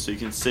tablet so you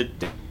can sit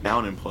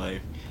down and play.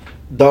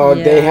 Dog,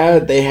 they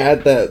had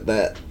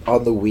that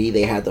on the Wii.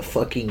 They had the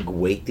fucking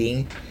weight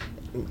thing.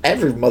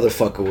 Every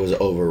motherfucker was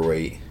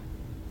overweight.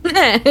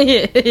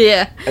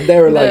 Yeah. And they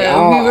were like,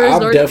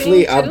 I'm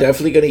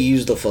definitely gonna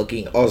use the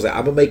fucking. I was like,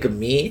 I'm gonna make it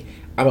me.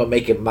 I'm gonna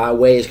make it my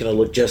way. It's gonna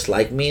look just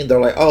like me. And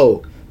they're like,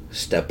 oh,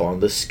 step on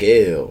the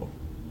scale.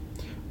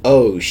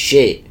 Oh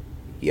shit,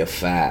 you're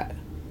fat.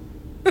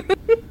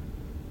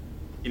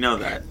 You know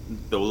that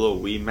the little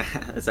Wii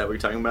mat? Is that what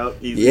you're talking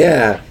about?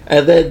 Yeah,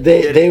 and then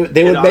they would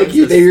make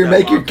you. They would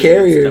make you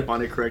carrier. Step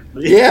on it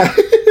correctly. Yeah.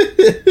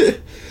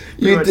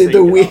 You did the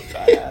Wii.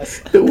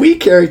 The Wii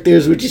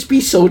characters would just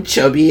be so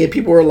chubby, and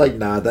people were like,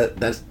 "Nah,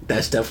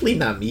 that's definitely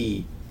not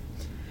me."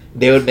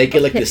 They would make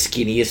it like the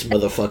skinniest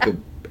motherfucker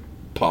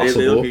possible.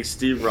 They look like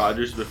Steve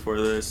Rogers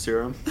before the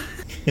serum.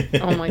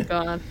 Oh my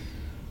god.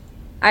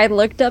 I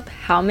looked up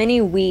how many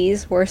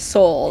Wiis were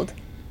sold.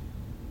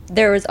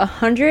 There was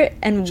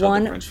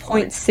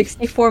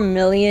 101.64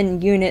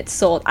 million units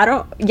sold.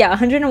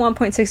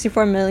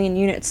 101.64 million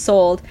units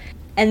sold.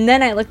 And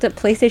then I looked at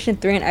PlayStation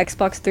 3 and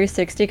Xbox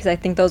 360 because I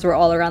think those were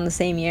all around the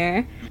same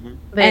year.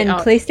 Mm-hmm.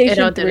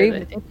 PlayStation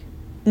 3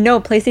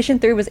 PlayStation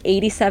 3 was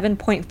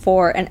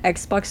 87.4 and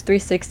Xbox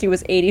 360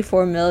 was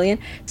 84 million.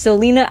 So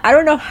Lena, I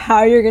don't know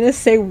how you're going to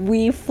say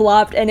Wii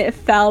flopped and it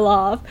fell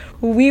off.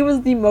 Wii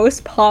was the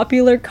most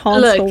popular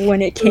console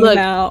when it came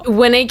out.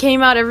 When it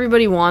came out,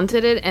 everybody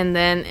wanted it, and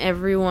then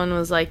everyone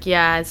was like,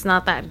 yeah, it's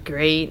not that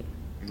great.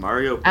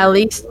 Mario At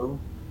least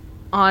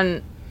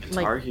on,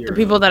 like, the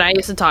people that I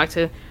used to talk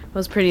to,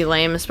 was pretty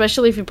lame,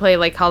 especially if you play,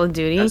 like, Call of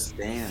Duty.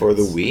 For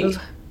the Wii?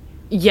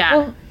 Yeah.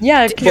 Well,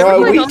 yeah.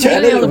 Bro,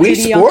 Wii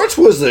Sports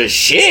was the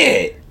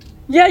shit.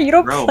 Yeah, you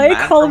don't play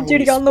Call of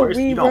Duty on the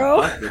Wii,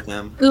 bro.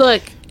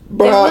 Look.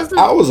 Bro,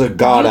 I was a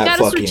god at fucking... You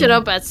gotta switch it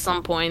up at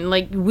some point.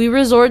 Like, Wii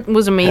Resort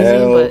was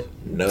amazing,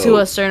 but to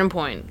a certain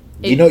point.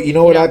 You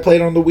know what I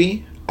played on the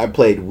Wii? I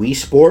played Wii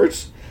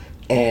Sports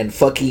and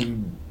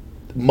fucking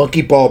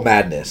Monkey Ball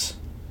Madness.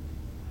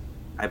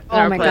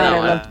 Oh my god, I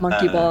loved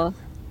Monkey Ball.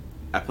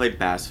 I played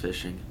bass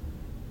fishing.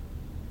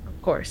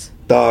 Of course.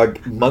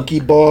 Dog,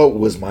 Monkey Ball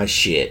was my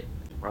shit.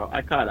 Bro,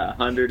 I caught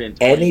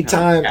 120.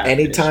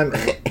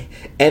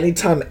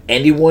 Anytime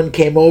anyone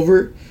came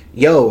over,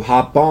 yo,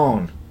 hop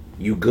on.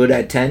 You good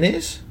at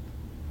tennis?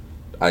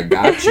 I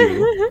got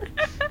you.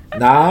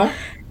 Nah,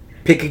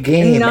 pick a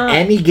game,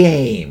 any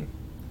game.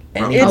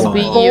 It's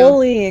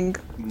bowling.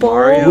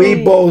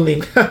 Wii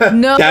bowling.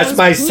 No, that's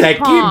my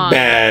second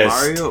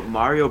best.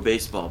 Mario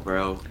baseball,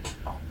 bro.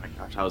 Oh my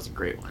gosh, that was a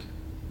great one.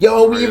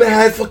 Yo, we even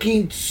had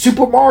fucking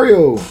Super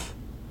Mario.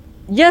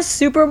 Yes,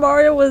 Super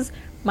Mario was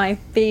my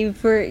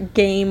favorite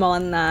game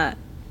on that.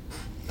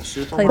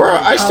 Bro,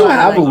 I still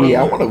have a Wii.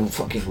 I want to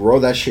fucking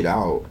roll that shit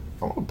out.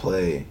 I want to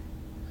play.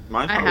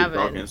 Mine probably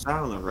broken. It's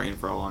out in the rain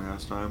for a long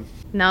ass time.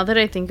 Now that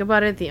I think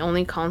about it, the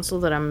only console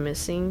that I'm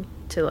missing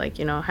to, like,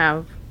 you know,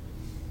 have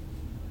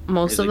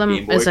most of them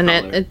is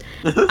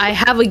I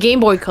have a Game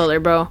Boy Color,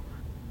 bro.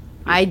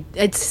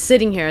 It's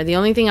sitting here. The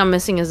only thing I'm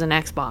missing is an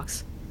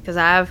Xbox, because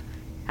I have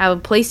a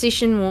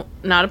PlayStation,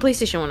 not a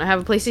PlayStation 1. I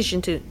have a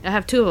PlayStation 2. I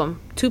have two of them.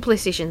 Two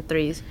PlayStation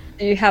 3s.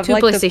 You have two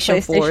like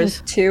PlayStation the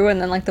PlayStation 4s. 2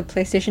 and then like the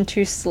PlayStation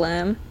 2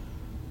 Slim.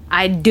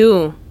 I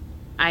do.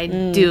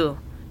 Do.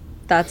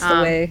 That's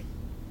the way.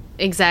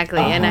 Exactly.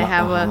 And I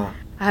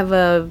have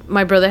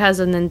my brother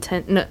has a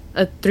Nintendo,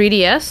 a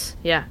 3DS.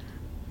 Yeah.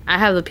 I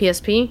have the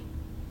PSP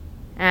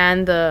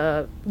and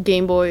the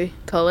Game Boy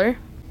Color.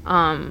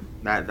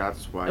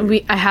 That's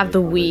why I have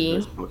the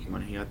Wii.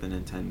 Pokemon. He got the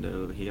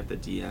Nintendo. He got the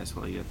DS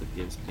while you got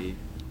the PSP.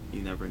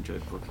 You never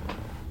enjoyed Pokemon.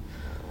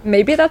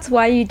 Maybe that's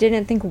why you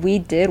didn't think we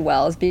did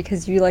well, is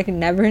because you like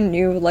never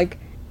knew like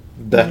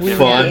The Wii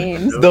fun,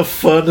 games. the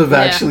fun of Yeah.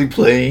 actually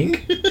playing.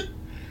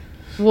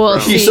 Well,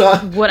 Bro. you saw,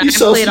 what you I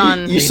saw, played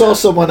on. you saw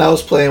someone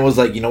else playing and was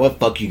like, you know what,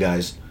 fuck you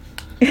guys.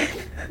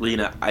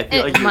 Lena, I feel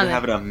like you come would on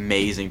have an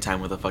amazing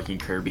time with a fucking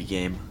Kirby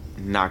game.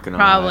 Not gonna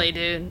Probably,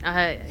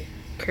 lie. dude.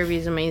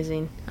 Kirby's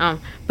amazing.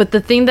 But the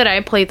thing that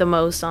I played the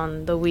most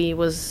on the Wii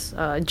was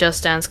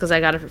Just Dance because I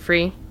got it for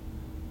free.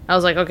 I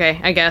was like, okay,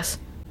 I guess.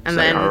 And It's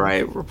like, then all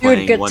right, we're Dude,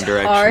 playing One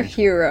Guitar Direction.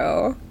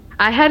 Hero.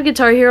 I had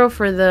Guitar Hero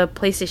for the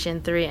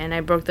PlayStation 3, and I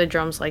broke the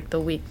drums like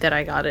the week that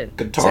I got it.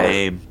 Guitar.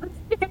 Same.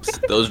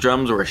 Those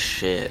drums were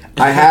shit.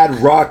 I had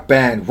Rock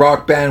Band.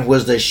 Rock Band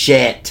was the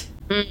shit.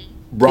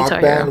 Rock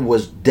Guitar Band Hero.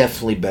 was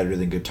definitely better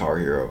than Guitar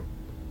Hero.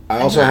 I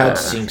also had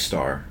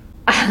SingStar.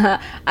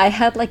 I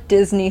had like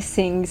Disney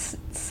sings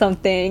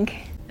something.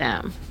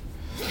 Damn.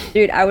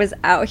 Dude, I was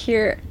out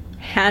here,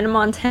 Hannah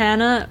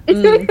Montana.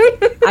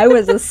 I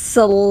was a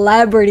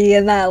celebrity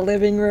in that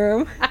living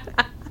room.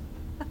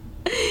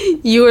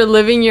 You were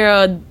living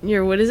your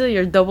what is it?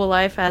 Your double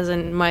life as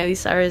in Miley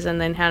Cyrus and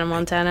then Hannah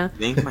Montana. I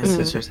think my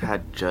sisters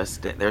had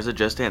there's a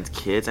Just Dance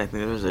Kids. I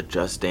think there was a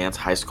Just Dance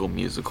High School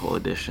Musical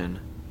edition.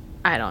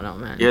 I don't know,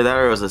 man. Yeah, that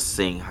or it was a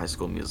Sing High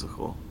School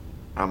Musical.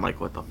 I'm like,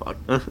 what the fuck?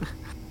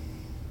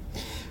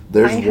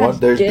 There's I one.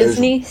 had There's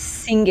Disney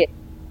Sing It.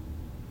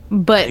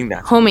 But think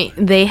that's homie,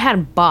 they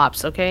had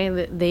bops. Okay,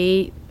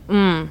 they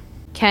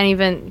can't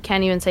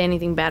even say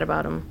anything bad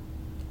about them.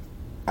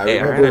 I Hey,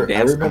 I remember.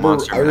 had a dance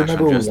monster I mash on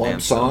remember Just one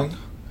Dance, song.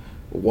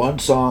 One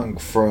song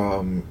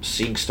from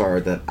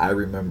SingStar that I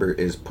remember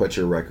is "Put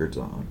Your Records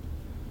On,"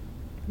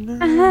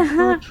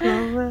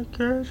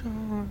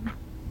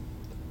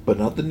 but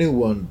not the new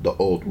one, the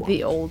old one.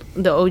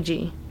 The OG.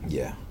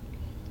 Yeah.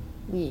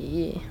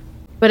 Yeah.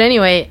 But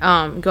anyway,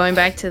 going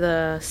back to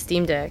the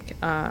Steam Deck,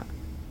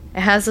 it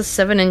has a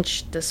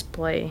 7-inch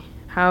display.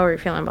 How are you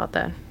feeling about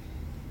that?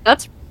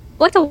 That's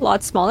like a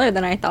lot smaller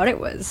than I thought it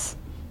was.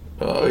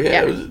 Oh yeah.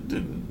 Yeah. It was,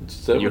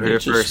 7 You heard it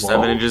inches first. small.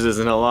 7 inches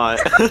isn't a lot.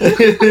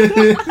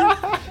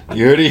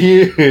 You heard it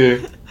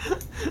here.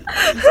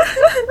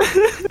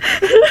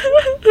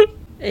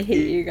 I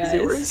hate you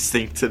We're in guys.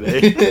 sync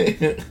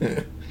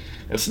today.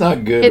 It's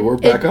not good. We're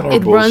back on our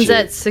It bullshit. runs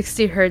at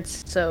 60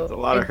 hertz, so. It's a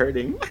lot of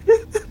hurting.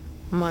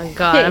 Oh my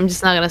god, Hey, I'm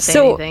just not gonna say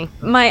So anything.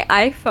 my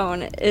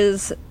iPhone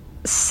is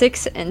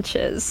 6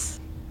 inches.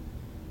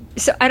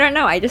 So I don't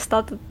know. I just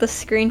thought that the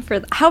screen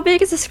for how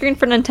big is the screen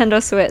for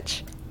Nintendo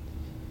Switch?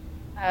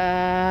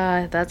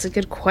 That's a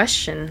good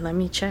question. Let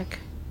me check.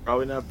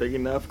 Probably not big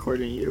enough,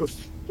 according to you.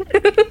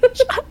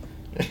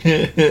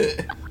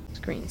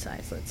 Screen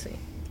size, let's see.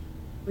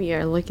 We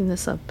are looking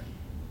this up.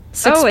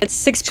 Oh, it's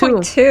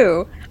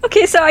 6.2.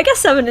 Okay, so I guess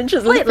 7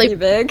 inches Slightly. is pretty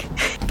big.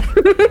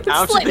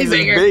 How Slightly things is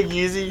bigger. big,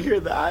 Easy. You hear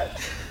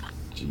that?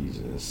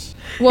 Jesus.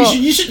 Well,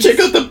 you should check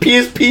out the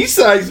PSP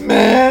size,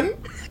 man.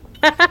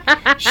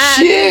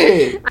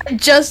 Shit. I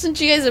just sent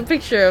you guys a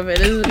picture of it.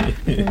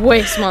 It's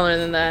way smaller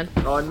than that.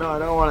 Oh no, I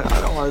don't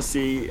want to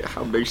see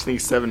how big she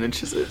thinks 7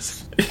 inches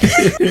is.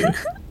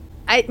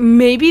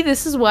 Maybe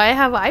this is why I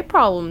have eye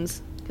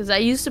problems. Because I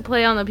used to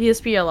play on the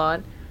PSP a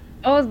lot.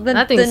 Oh,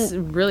 That thing's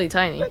really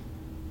tiny.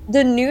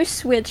 the new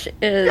Switch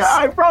is Yeah,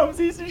 I promise,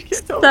 Easy. You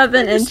can't tell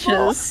 7 it's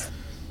small. inches.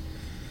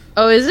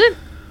 Oh, is it?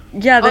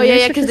 Yeah, the Oh, new yeah,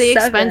 Switch because is they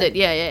 7. expanded.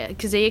 Yeah,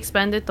 because they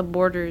expanded the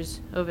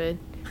borders of it.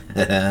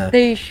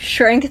 They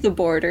shrank the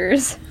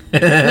borders. No,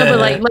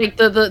 but like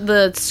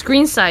the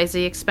screen size,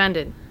 they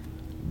expanded.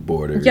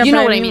 Borders. Yeah, You but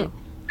know what I mean.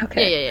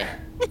 Okay. Yeah.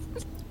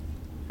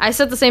 I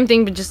said the same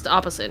thing, but just the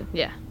opposite.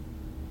 Yeah.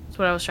 That's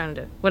what I was trying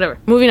to do. Whatever.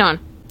 Moving on.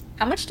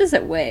 How much does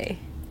it weigh?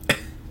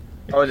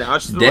 Oh, now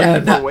she's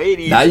Damn, looking for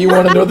weight. now you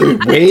want to know the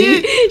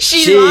weight? Dude,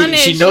 she's Shit, on it.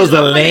 she She's knows the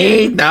on it.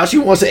 lane. Now she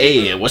wants to,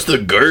 hey, what's the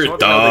girth,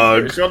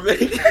 dog?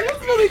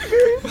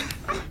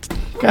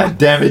 God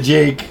damn it,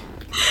 Jake.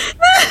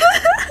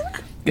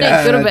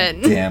 Yeah, go to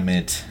bed. Damn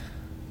it.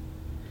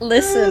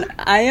 Listen,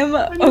 I am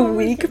a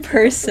weak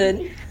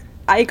person.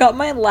 I got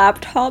my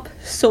laptop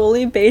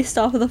solely based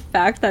off of the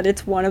fact that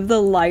it's one of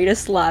the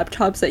lightest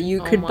laptops that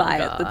you Oh could my buy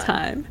at the God.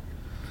 time.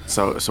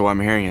 So what I'm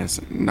hearing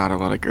is not a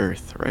lot of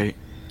girth, right?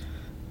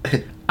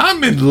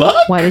 I'm in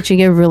luck. Why did you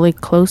get really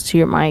close to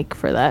your mic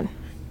for that?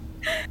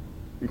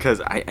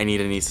 Because I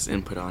need Anissa's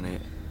input on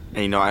it.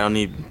 And you know, I don't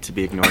need to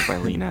be ignored by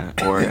Lena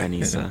or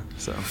Anissa,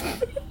 so.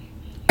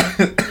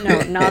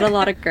 No, not a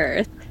lot of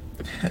girth.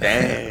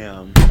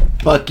 Damn.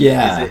 Fuck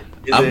yeah.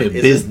 I'm in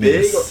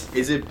business.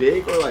 Is it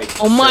big or like?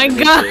 Oh my 7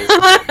 inches?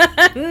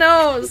 god!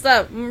 No,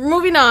 stop.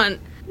 Moving on.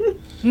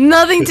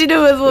 Nothing to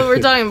do with what we're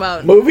talking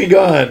about. Moving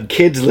on.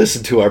 Kids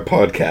listen to our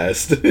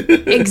podcast.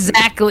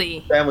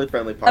 Exactly.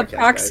 Family-friendly podcast.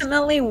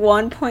 Approximately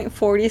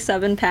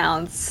 1.47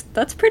 pounds.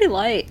 That's pretty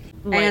light.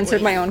 I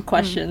answered my own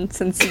question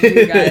since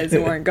you guys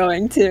weren't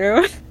going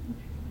to.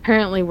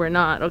 Apparently we're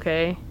not,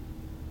 okay?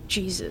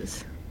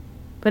 Jesus.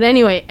 But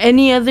anyway,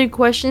 any other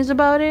questions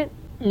about it?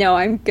 No,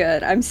 I'm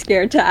good. I'm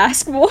scared to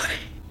ask more.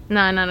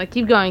 No.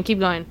 Keep going.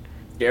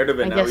 Scared of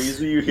it I now, guess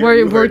Easy. You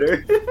we're- heard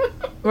her.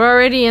 We're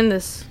already in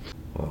this.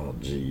 Oh,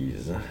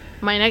 Jeez.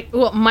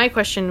 My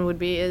question would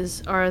be: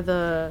 are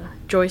the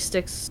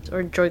joysticks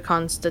or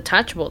Joy-Cons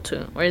detachable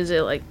too, or is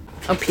it like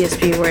a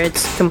PSP where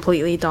it's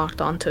completely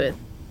docked onto it?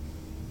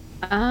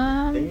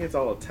 I think it's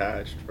all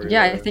attached.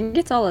 Yeah, I think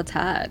it's all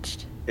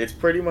attached. It's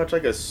pretty much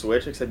like a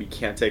Switch, except you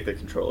can't take the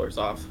controllers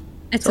off.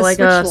 It's so a like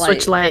Switch a Lite.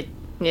 Switch Lite.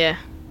 Yeah.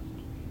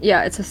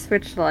 Yeah, it's a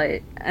Switch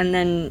Lite, and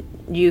then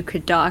you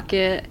could dock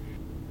it.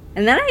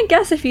 And then I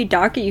guess if you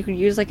dock it, you could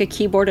use like a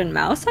keyboard and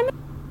mouse. I mean,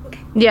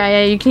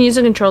 Yeah, you can use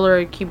a controller,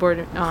 or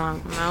keyboard,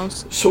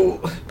 mouse. So,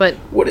 but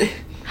what?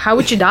 How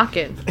would you dock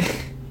it?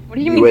 What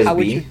do you mean? How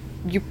would you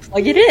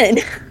plug it in?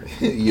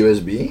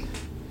 USB.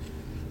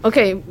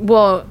 Okay,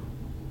 well,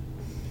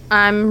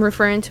 I'm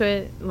referring to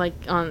it like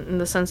in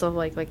the sense of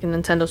like a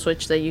Nintendo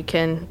Switch that you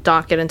can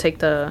dock it and take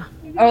the.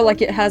 Oh,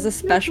 like it has a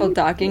special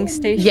docking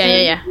station?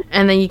 Yeah.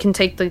 And then you can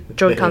take the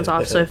Joy-Cons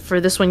off. So for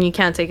this one, you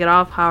can't take it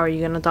off. How are you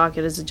going to dock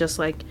it? Is it just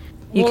like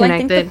you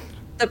connect it?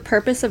 The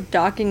purpose of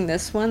docking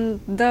this one,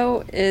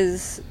 though,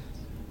 is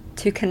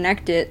to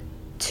connect it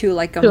to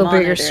like a monitor.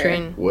 Bigger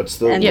screen. What's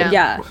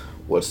the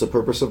What's the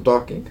purpose of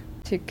docking?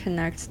 To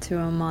connect to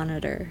a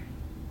monitor.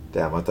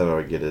 Damn, I thought I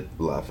would get it.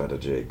 Laugh at a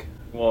Jake.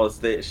 Well,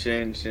 she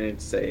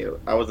didn't say.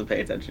 I wasn't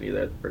paying attention either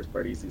at the first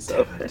part, Easy.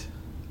 So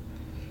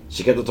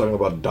she kept on talking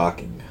about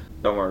docking.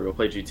 Don't worry, we'll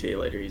play GTA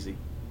later, Easy.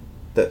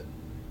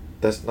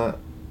 That's not.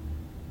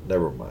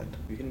 Never mind.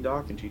 You can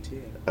dock in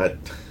GTA.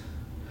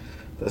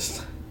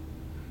 That's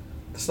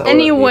not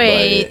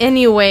Anyway,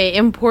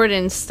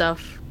 important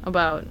stuff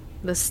about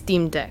the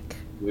Steam Deck.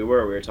 We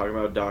were talking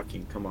about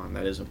docking. Come on,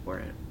 that is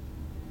important.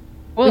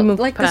 Well,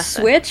 like the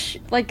Switch,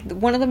 like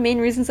one of the main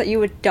reasons that you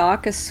would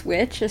dock a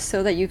Switch is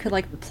so that you could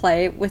like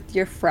play with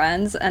your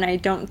friends, and I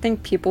don't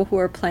think people who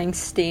are playing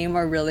Steam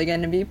are really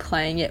going to be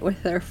playing it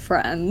with their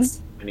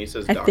friends. I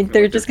think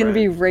they're just going to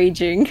be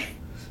raging.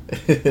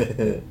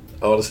 I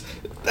don't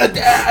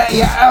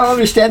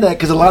understand that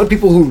because a lot of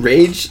people who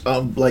rage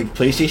like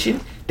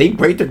PlayStation, they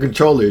break their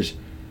controllers.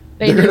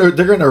 They're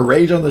gonna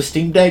rage on the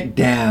Steam Deck.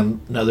 Damn,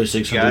 another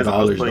 $600,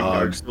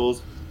 dog.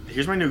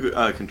 Here's my new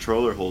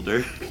controller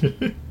holder.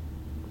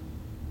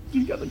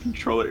 He's got the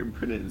controller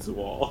imprinted in his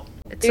wall.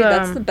 Dude,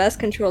 that's the best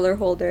controller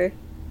holder.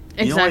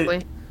 Exactly.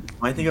 You know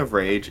when I think of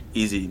rage,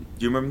 Easy. Do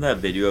you remember that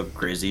video of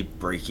Grizzy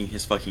breaking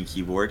his fucking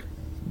keyboard?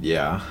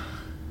 Yeah.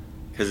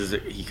 Because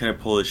he couldn't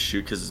pull his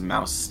shoe because his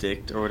mouse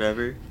sticked or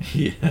whatever.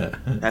 Yeah.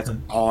 That's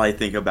all I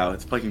think about.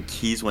 His fucking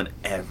keys went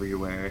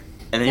everywhere.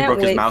 And then he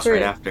broke his mouse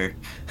right after.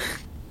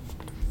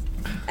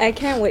 I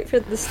can't wait for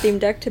the Steam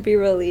Deck to be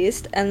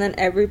released, and then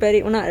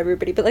everybody, well, not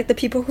everybody, but like the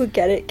people who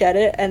get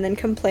it, and then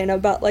complain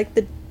about like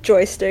the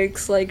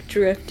joysticks like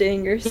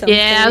drifting or something.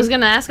 Yeah, I was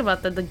gonna ask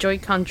about the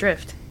Joy-Con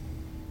drift.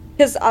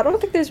 Because I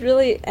don't think there's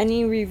really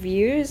any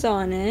reviews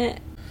on it.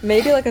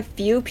 Maybe like a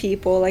few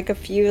people, like a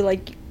few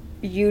like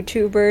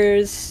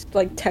YouTubers,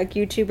 like tech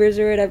YouTubers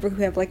or whatever,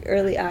 who have like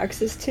early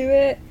access to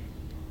it,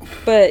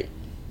 but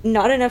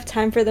not enough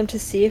time for them to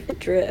see if it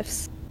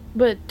drifts.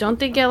 But don't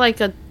they get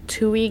like a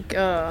 2-week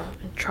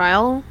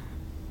trial,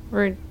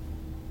 or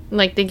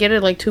like they get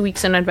it like 2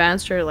 weeks in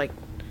advance, or like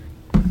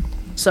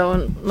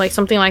so like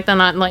something like that,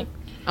 not like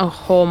a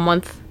whole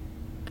month,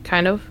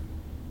 kind of.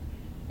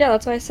 Yeah,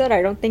 that's why I said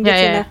I don't think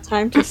it's enough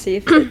time to see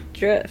if it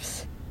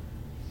drifts.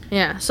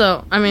 Yeah,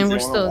 so I mean, we're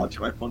still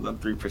watching. My phone's on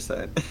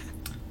 3%.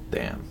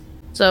 Damn.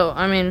 So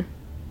I mean,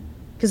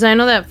 because I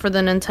know that for the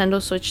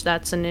Nintendo Switch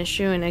that's an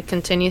issue, and it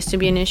continues to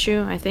be an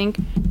issue, I think.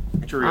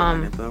 Can't you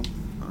realign it though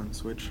on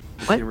Switch?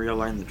 You can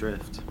realign the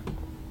drift.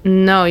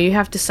 No, you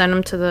have to send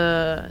them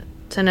to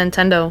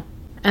Nintendo,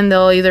 and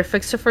they'll either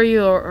fix it for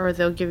you, or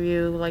they'll give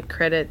you like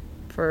credit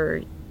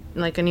for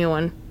like a new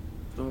one.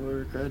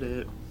 Or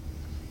credit.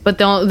 But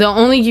they'll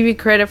only give you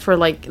credit for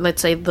like,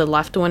 let's say the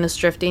left one is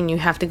drifting, you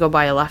have to go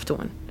buy a left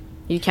one.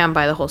 You can't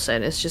buy the whole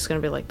set. It's just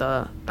gonna be like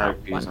the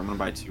one. I'm gonna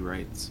buy 2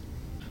 rights.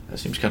 That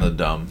seems kind of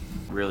dumb.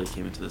 Really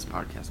came into this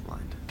podcast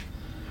blind.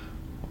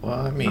 Well,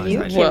 I mean,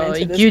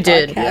 you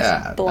did.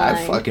 Yeah, blind.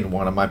 I fucking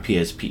wanted my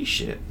PSP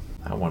shit.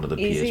 I wanted the PSP.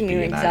 Easy knew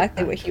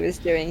exactly what he was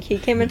doing. He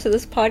came into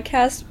this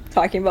podcast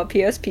talking about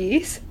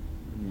PSPs.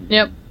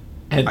 Yep.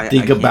 And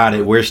think about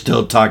it. We're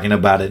still talking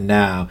about it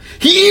now.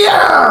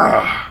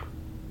 Yeah.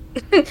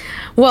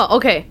 Well,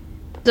 okay.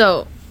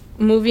 So,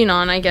 moving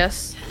on, I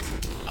guess.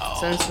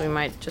 Since we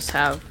might just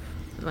have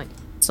like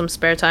some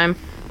spare time.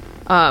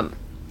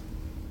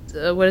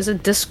 What is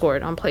it?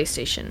 Discord on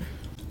PlayStation.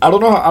 I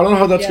don't know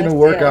how that's gonna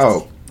work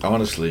out,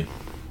 honestly.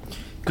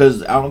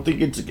 Because I don't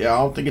think it's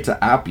an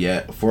app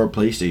yet for a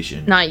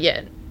PlayStation. Not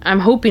yet.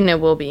 I'm hoping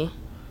it will be.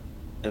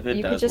 If it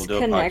you does, could just we'll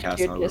do a connect podcast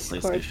your on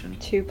Discord PlayStation.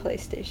 to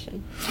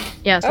PlayStation.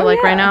 Yeah, so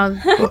right now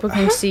people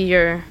can see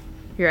your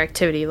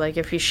activity. Like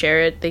if you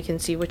share it, they can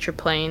see what you're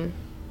playing.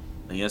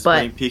 Yes,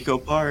 playing Pico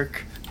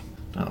Park.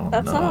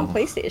 That's not on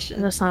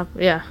PlayStation. That's not.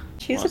 Yeah.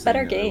 Choose a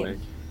better game.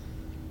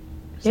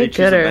 You're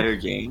choose a better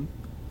game.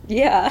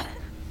 Yeah.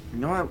 You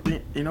know what?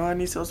 I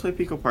need to let's play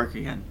Pico Park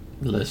again.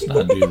 Let's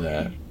not do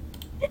that.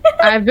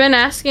 I've been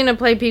asking to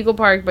play Pico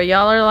Park, but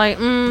y'all are like,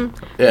 you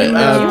haven't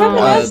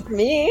asked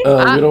me.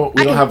 We don't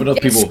have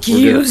enough people.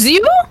 Excuse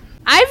you?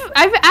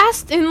 I've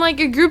asked in like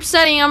a group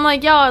setting. I'm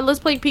like, yo, let's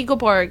play Pico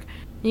Park.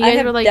 You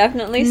guys were like,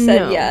 definitely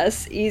said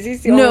yes.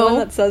 Easy's the only one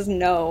that says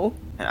no.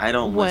 And I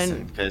don't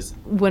listen because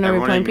when are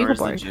we playing Pico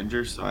Park? The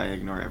ginger, so I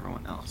ignore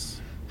everyone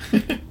else.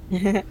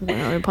 When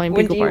are we playing Pico Park?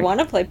 When do you want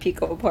to play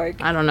Pico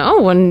Park? I don't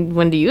know.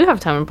 When do you have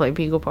time to play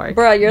Pico Park?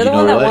 Bro, you're the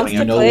one that wants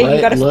to play.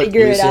 You gotta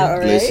figure it out,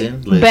 alright?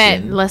 Listen.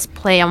 Bet. Let's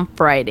play on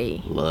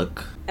Friday.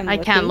 Look. I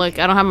can't look.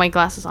 I don't have my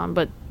glasses on,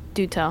 but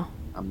do tell.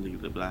 I'm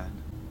legally blind.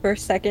 For a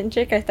second,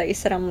 Jake, I thought you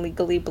said I'm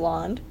legally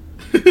blonde.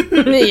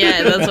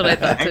 Yeah, that's what I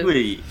thought too.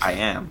 Actually, I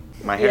am.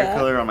 My hair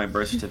color on my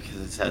birth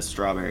certificate it says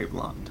strawberry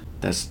blonde.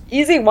 That's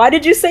Easy. Why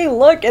did you say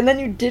look and then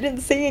you didn't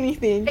say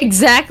anything?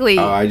 Exactly.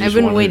 I just I've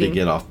been wanted waiting to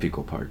get off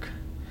Pico Park.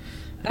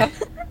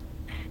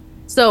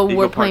 So Pico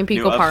we're playing Park,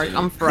 Pico new Park update.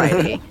 on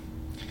Friday.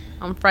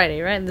 On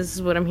Friday, right? This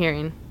is what I'm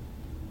hearing.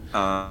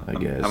 I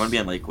guess. I'm gonna be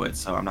in Lakewood,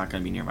 so I'm not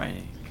gonna be near my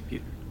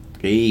computer.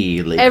 Hey,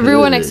 Lakewood.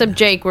 Everyone except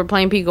Jake, we're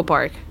playing Pico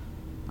Park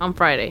on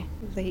Friday.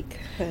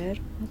 Lakewood.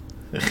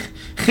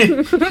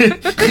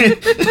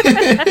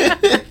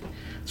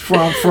 It's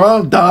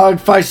from dog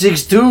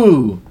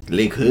 562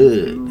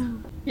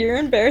 Lakewood. You're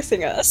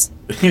embarrassing us.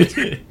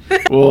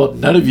 Well,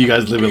 none of you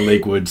guys live in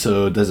Lakewood,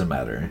 so it doesn't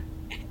matter.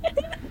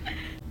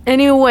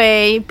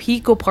 Anyway,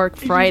 Pico Park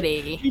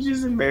Friday. He's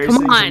just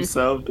embarrassing Come on.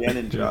 himself, Dan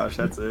and Josh.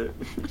 That's it.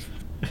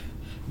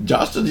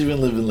 Josh doesn't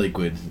even live in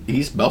Lakewood.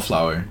 He's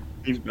Bellflower.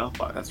 He's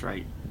Bellflower. That's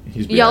right.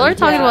 Y'all are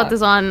talking Yeah. about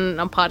this on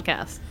a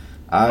podcast.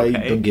 I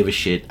Okay. don't give a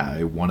shit.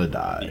 I want to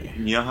die.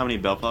 You know how many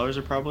Bellflowers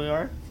there probably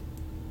are?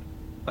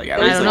 Like I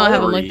don't know. I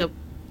haven't looked up.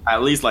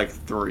 At least like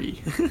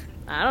 3.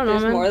 I don't know,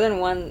 There's man. more than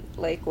one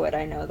Lakewood,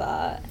 I know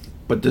that.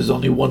 But there's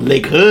only one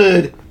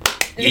Lakewood.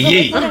 There's a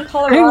Lakewood in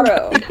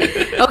Colorado.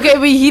 Okay,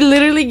 but he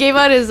literally gave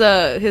out his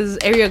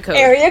area code.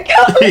 Area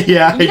code?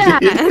 Yeah, I Yeah,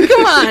 did.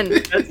 come on.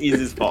 That's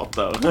Easy's fault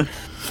though.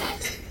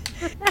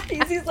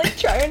 Easy's like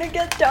trying to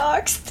get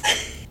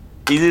doxxed.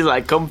 Easy's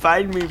like, come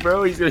find me,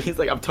 bro. He's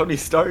like, I'm Tony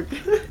Stark.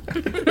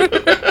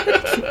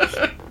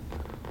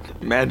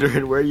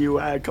 Mandarin, where you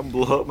at? Come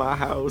blow up my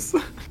house.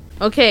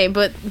 Okay,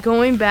 but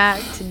going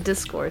back to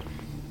Discord,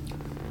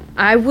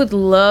 I would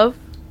love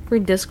for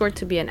Discord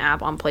to be an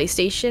app on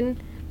PlayStation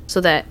so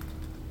that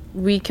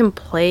we can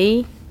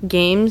play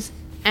games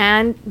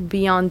and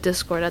be on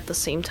Discord at the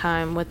same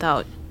time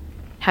without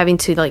having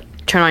to like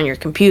turn on your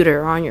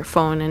computer or on your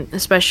phone. And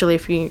especially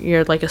if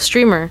you're like a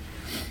streamer,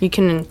 you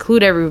can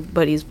include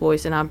everybody's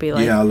voice and not be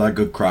like, Yeah, like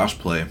a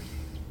crossplay.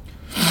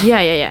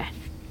 yeah.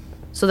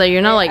 So that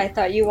you're not like, I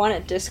thought you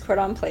wanted Discord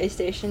on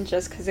PlayStation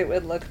just because it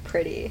would look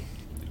pretty.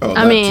 Oh,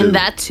 I mean, too.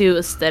 that too,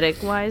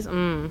 aesthetic wise. You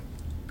Having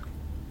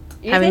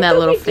think that there'll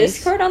little be face.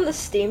 Discord on the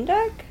Steam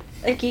Deck?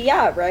 Like,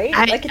 yeah, right?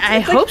 I Like,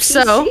 hope like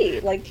so.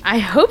 PC. Like, I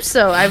hope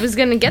so. I was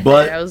gonna get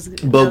But- there. I was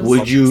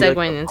would you-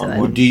 segueing into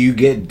that? Do you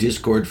get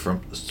Discord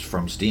from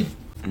Steam?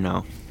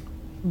 No.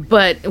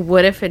 But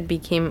what if it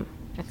became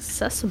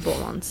accessible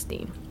on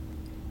Steam?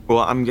 Well,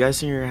 I'm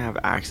guessing you're gonna have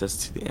access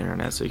to the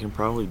internet, so you can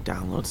probably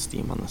download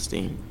Steam on the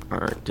Steam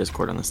or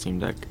Discord on the Steam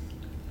Deck.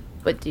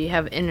 But do you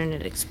have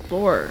Internet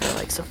Explorer or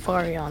like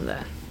Safari on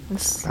that?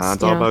 It's all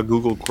about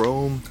Google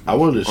Chrome I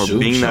would or assume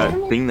Bing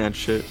so. that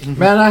shit.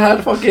 Man, I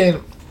had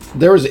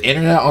there was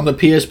internet on the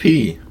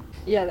PSP.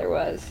 yeah, there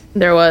was.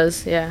 There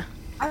was, yeah.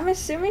 I'm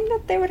assuming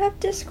that they would have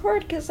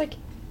Discord because, like,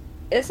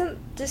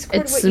 isn't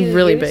Discord It's what you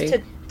really use big.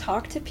 to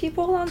talk to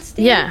people on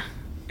Steam? Yeah.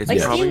 It's Like,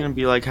 probably Steam- gonna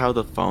be like how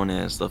the phone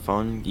is. The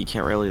phone, you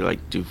can't really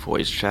like do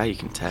voice chat. You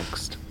can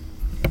text.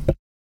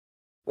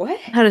 What?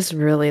 That is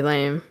really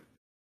lame.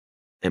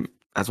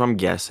 That's what I'm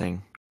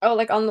guessing. Oh,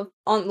 like on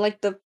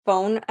the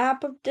phone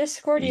app of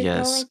Discord, you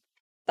Yes. can only.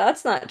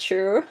 That's not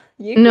true.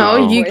 You No,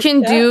 No. you voice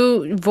can chat.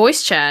 do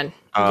voice chat.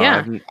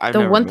 Yeah. I've The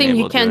never one been thing you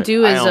able to can't it.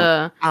 do I is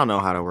don't- I don't know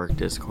how to work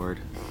Discord.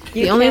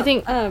 You the only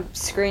can't, thing-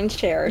 screen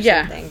share or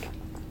Yeah. something.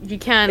 you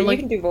can But like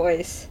you can do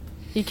voice.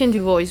 you can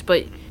do voice,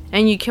 but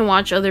and you can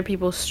watch other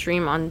people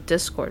stream on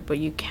Discord, but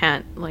you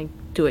can't like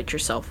do it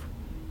yourself.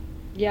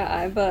 Yeah,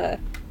 I've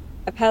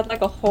had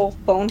like a whole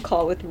phone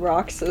call with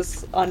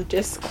Roxas on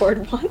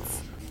Discord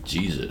once.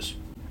 Jesus.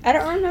 I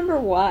don't remember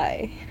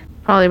why.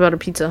 Probably about a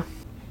pizza.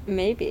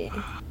 Maybe.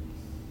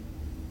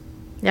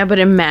 Yeah, but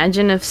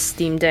imagine if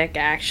Steam Deck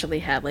actually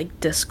had like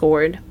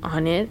Discord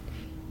on it.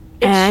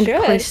 It And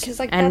should, place- because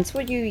like and- that's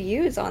what you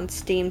use on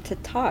Steam to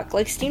talk.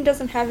 Like Steam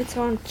doesn't have its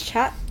own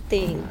chat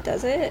thing,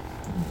 does it?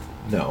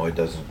 No, it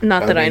doesn't.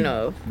 Not that I mean,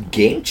 know of.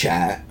 Game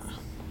chat,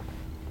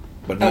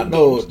 but not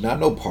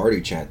no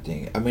party chat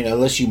thing. I mean,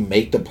 unless you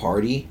make the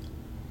party,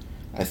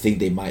 I think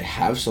they might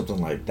have something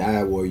like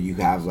that where you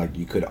have like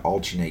you could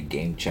alternate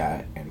game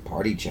chat and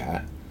party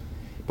chat.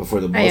 But for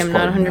the most I am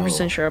part, not 100%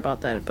 no. sure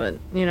about that, but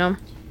you know.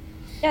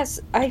 Yes,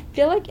 I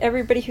feel like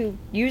everybody who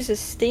uses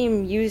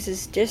Steam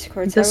uses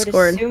Discord. So I Discord.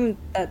 would assume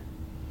that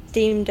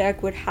Steam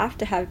Deck would have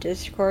to have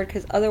Discord,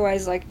 because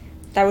otherwise, like,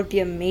 that would be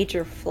a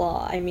major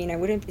flaw. I mean, I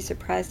wouldn't be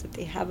surprised if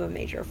they have a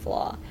major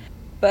flaw.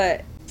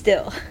 But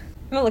still,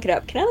 I'm gonna look it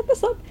up. Can I look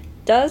this up?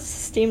 Does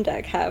Steam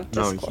Deck have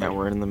No, Discord? you can't.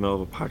 We're in the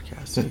middle of a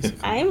podcast. basically.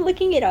 I'm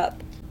looking it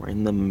up. We're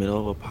in the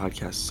middle of a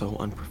podcast. So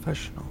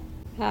unprofessional.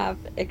 have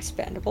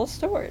expandable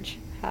storage,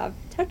 have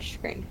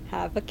touchscreen,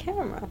 have a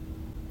camera.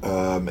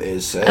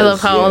 It says, I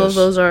love how all of yes.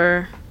 those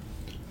are,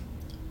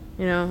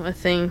 a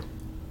thing.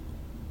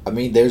 I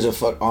mean, there's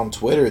on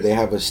Twitter. They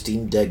have a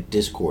Steam Deck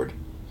Discord,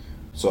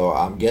 so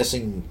I'm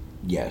guessing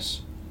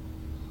yes.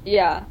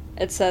 Yeah,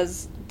 it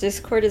says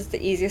Discord is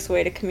the easiest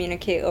way to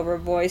communicate over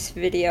voice,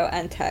 video,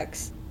 and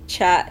text.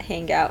 Chat,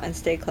 hang out, and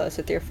stay close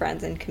with your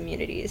friends and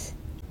communities.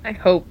 I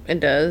hope it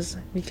does,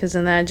 because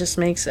then that just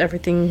makes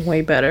everything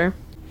way better.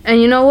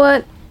 And you know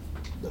what?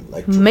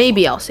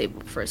 Maybe I'll save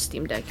it for a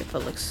Steam Deck if it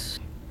looks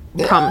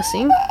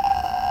promising.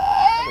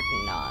 I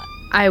would not.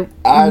 I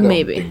don't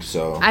maybe think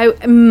so.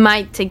 I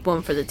might take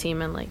one for the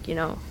team and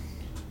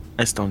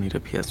I still need a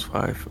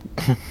PS5.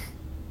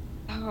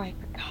 Oh, I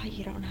forgot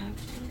you don't have.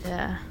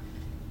 Yeah.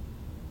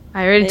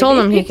 I already told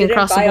him he can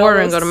cross the border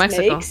and go to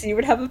Mexico. Snakes, you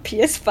would have a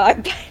PS5 by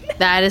now.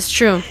 That is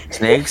true.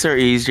 Snakes are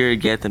easier to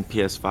get than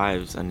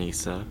PS5s,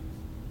 Anissa.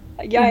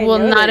 Yeah, I Well,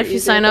 know not they're if you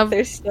easier, sign but up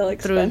they're still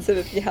expensive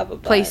if you have a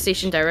bunch.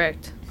 PlayStation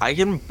Direct. I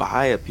can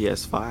buy a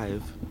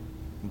PS5,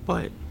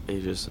 but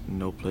it's just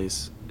no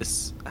place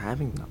is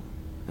having them.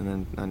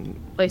 And then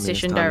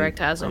PlayStation Direct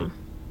has them.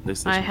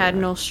 I had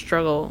no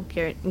struggle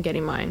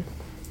getting mine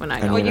when I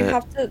got Well, it. you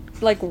have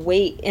to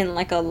wait in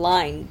a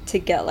line to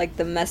get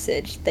the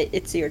message that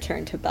it's your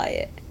turn to buy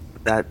it.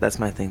 That's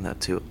my thing though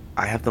too.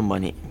 I have the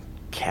money in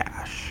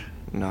cash,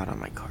 not on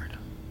my card.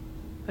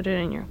 Put it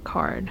in your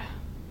card.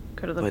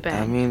 Go to the But bank.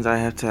 that means I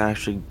have to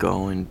actually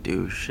go and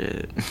do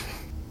shit.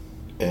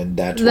 And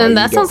that's Then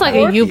why that you sounds don't like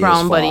a have you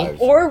problem, PS5. buddy.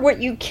 Or what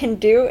you can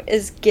do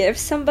is give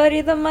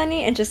somebody the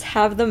money and just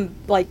have them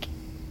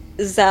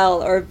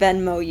Zelle or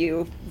Venmo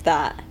you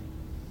that.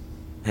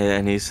 Hey,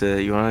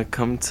 Anissa, you wanna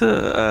come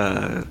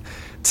to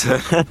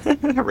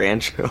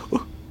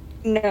Rancho?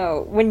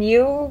 No, when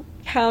you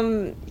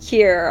come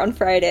here on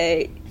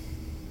Friday,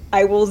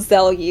 I will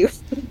Zelle you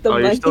the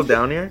money. You're still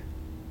down here?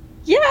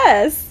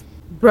 Yes.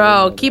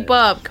 Bro, keep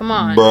up. Come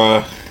on.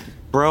 Bruh.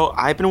 Bro,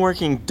 I've been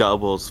working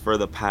doubles for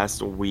the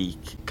past week.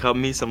 Cut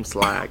me some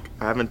slack.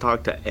 I haven't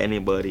talked to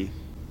anybody.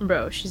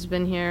 Bro, she's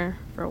been here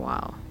for a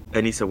while.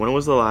 Anissa, when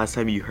was the last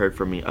time you heard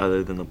from me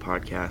other than the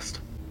podcast?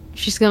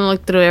 She's gonna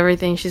look through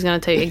everything. She's gonna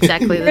tell you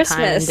exactly the time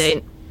and Christmas.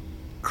 date.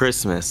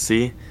 Christmas,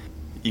 see?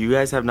 You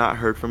guys have not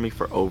heard from me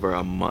for over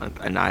a month,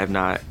 and I've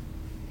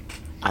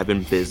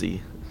been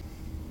busy.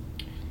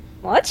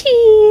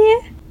 Mochi!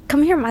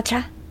 Come here,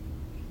 Matcha.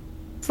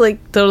 It's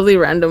totally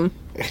random.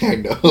 I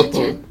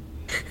know.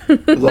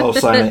 It's all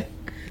silent.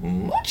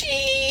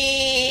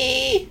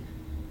 Mochi!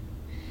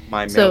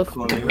 My So-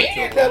 milk Come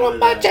here, little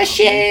matcha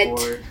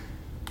shit!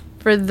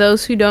 For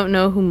those who don't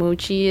know who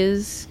Mochi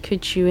is,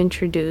 could you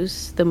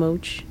introduce the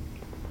Moch?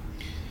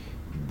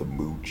 The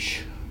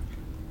mooch.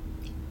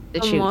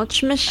 Did The you- Moch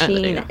there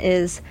machine you go.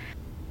 is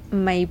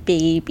my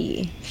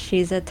baby.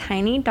 She's a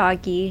tiny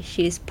doggy.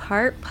 She's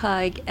part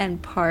pug and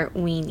part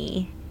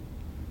weenie.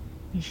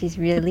 And she's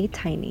really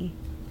tiny.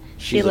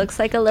 She She's a- looks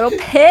like a little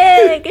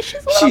pig. She's a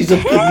little She's a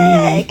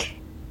panini.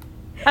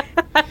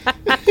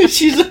 pig.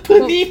 She's a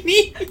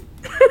panini.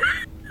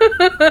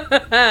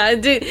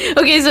 Dude,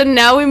 okay, so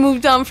now we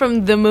moved on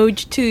from the Moch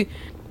to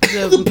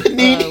the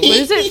panini. what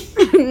is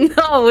it?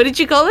 No, what did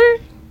you call her?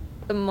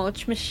 The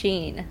Moch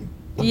machine.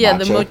 Yeah,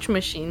 the Matcha. Moch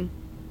machine.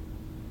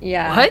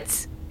 Yeah.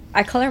 What?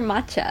 I call her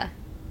Matcha.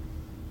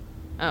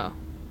 Oh.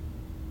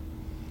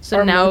 So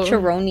Or now.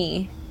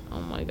 Mochironi.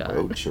 Oh my god.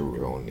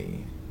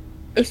 Rocheroni.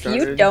 If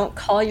you don't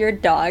call your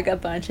dog a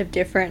bunch of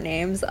different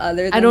names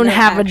other than I don't their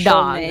have a actual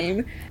dog.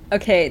 name,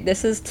 okay,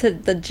 this is to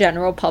the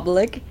general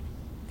public.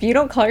 If you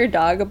don't call your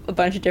dog a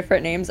bunch of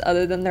different names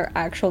other than their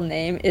actual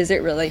name, is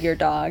it really your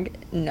dog?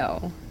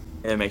 No.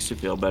 It makes you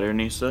feel better,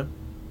 Nisa.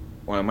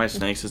 One of my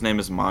snakes, his name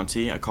is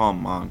Monty. I call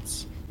him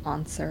Mons.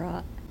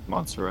 Montserrat.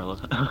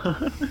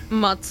 Mozzarella.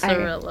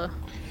 Mozzarella.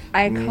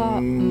 I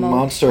call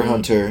Monster Mochi-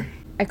 Hunter.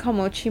 I call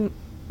Mochi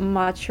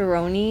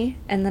Macaroni,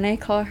 and then I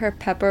call her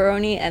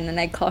Pepperoni, and then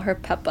I call her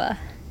Peppa.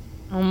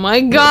 Oh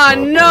my god,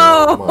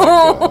 no!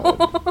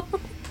 Oh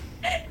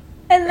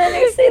And then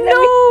I say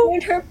that we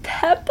named her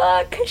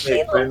Peppa because she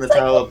Hey, put in looks the like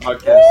title a of the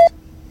podcast.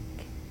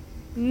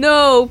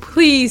 No,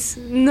 please,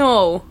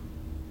 no.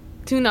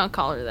 Do not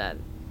call her that.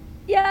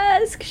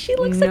 Yes, because she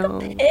looks like No. a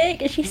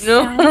pig, and she No.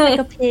 sounds like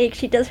a pig.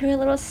 She does her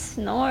little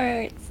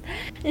snorts,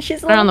 and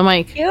she's a Put her on the little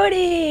mic.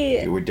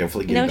 cutie. We're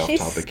definitely No, getting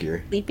she's off topic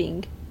here.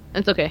 sleeping.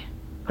 It's okay.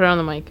 Put her on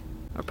the mic.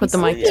 Or put the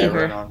He's mic to sleeping.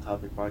 her.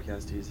 On-topic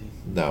podcast, easy.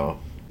 No.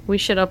 We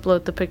should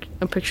upload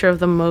a picture of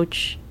the Moch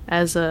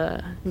as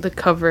the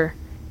cover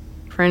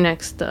for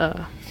next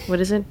what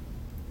is it?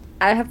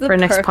 I have the For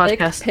next perfect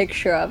podcast.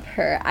 picture of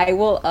her. I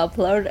will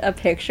upload a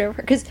picture of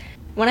her because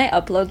when I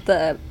upload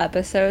the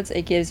episodes,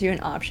 it gives you an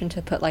option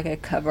to put a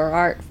cover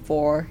art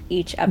for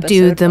each episode.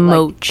 Do the but,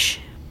 Moch.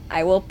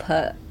 I will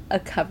put a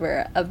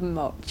cover of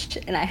Moch,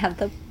 and I have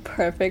the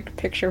perfect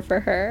picture for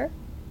her.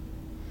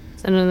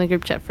 Send it in the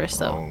group chat first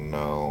though. Oh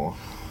no.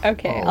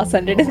 Okay, Oh, I'll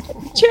send it in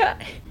the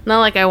chat. Not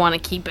like I want to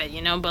keep it,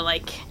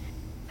 but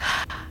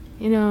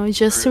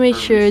just to make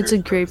sure it's a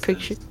great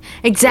picture.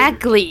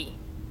 Exactly.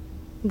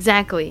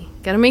 Exactly.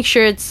 Gotta make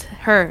sure it's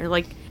her.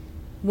 Like,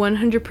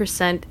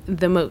 100%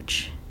 the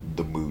mooch.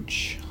 The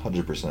mooch,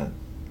 100%.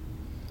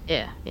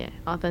 Yeah.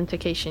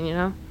 Authentication, you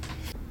know?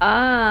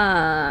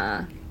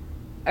 Ah.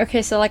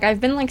 Okay, so like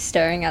I've been like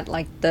staring at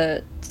like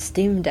the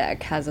Steam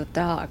Deck has a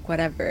dock,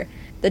 whatever.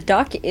 The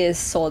dock is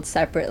sold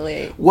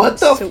separately. What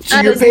the? So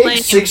That you're is paying lame.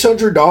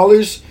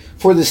 $600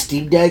 for the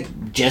Steam Deck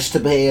just to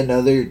pay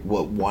another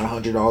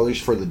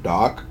 $100 for the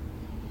dock?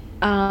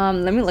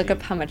 Let me look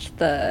up how much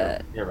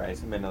the. You're right. It's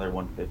gonna be another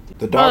 150.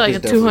 The dock like is a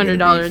definitely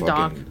gonna $200 be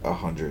dock. fucking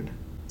 100.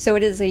 So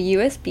it is a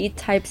USB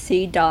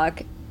Type-C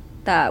dock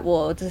that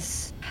will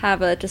just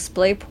have a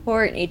display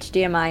port, and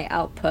HDMI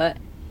output,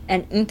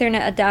 an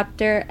Ethernet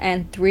adapter,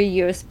 and 3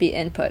 USB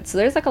inputs. So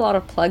there's like a lot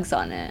of plugs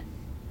on it.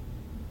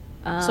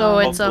 So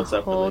it's a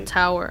Multiple whole separately.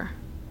 tower.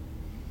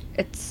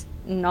 It's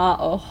not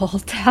a whole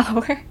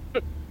tower.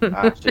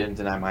 She didn't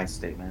deny my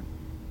statement.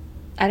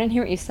 I didn't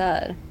hear what you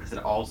said. I said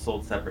all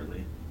sold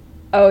separately.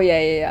 Oh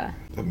yeah.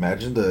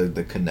 Imagine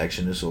the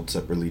connection is sold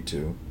separately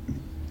too.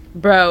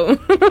 Bro.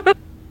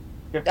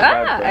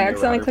 I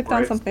accidentally clicked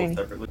on something.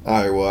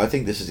 Alright, well, I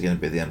think this is going to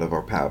be the end of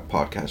our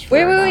podcast for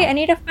Wait, right I now.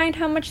 need to find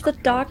how much the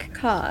dock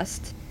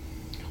cost.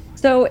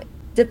 So,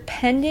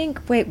 depending...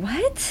 Wait,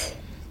 what?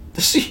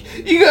 See,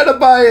 you gotta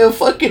buy a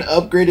fucking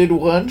upgraded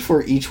one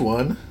for each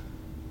one.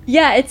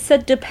 Yeah, it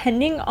said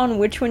depending on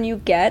which one you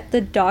get,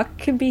 the dock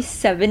could be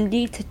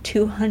 $70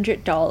 to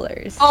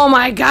 $200. Oh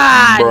my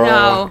god, Bruh.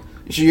 no.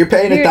 So you're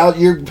paying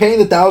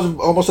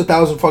almost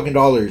 $1,000 fucking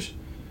dollars.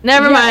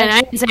 Never Yeah. mind, I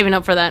ain't saving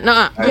up for that. No.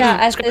 Yeah,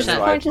 at Scratch this that.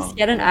 point, just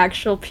get an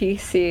actual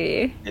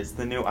PC. It's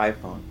the new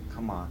iPhone.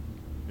 Come on.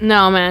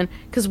 No, man.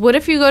 Because what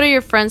if you go to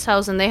your friend's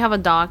house and they have a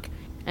dock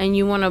and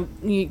you want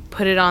to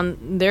put it on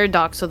their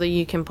dock so that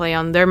you can play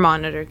on their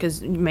monitor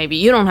because maybe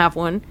you don't have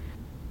one?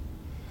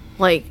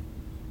 Like,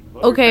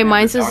 okay,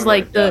 mine's is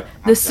like the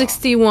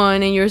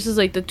 61 and yours is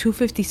like the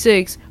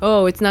 256.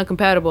 Oh, it's not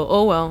compatible.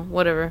 Oh, well,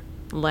 whatever.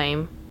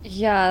 Lame.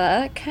 Yeah,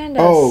 that kind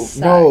of Oh sucks.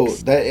 no,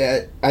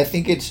 that I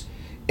think it's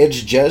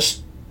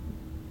just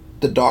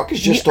the dock is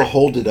just to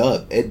hold it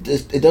up. It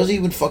doesn't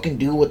even fucking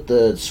do what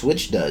the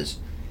Switch does.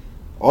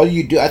 All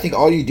you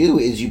do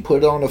is you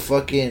put on a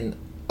fucking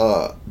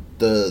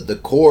the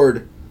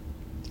cord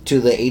to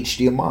the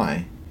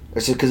HDMI.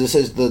 Because it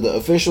says the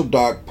official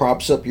dock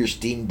props up your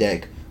Steam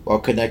Deck while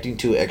connecting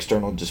to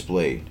external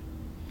display.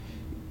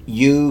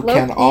 You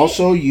can Low-key?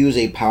 also use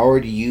a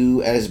powered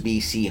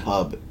USB-C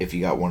hub if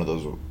you got one of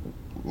those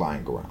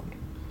lying around.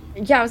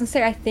 Yeah, I was gonna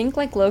say, I think,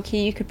 like,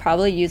 low-key, you could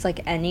probably use,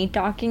 like, any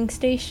docking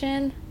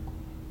station.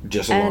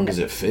 Just as long as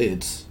it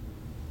fits.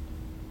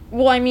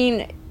 Well, I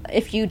mean,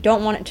 if you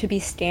don't want it to be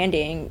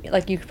standing,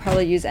 like, you could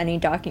probably use any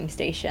docking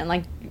station.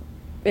 Like,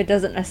 it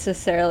doesn't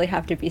necessarily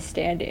have to be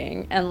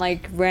standing. And,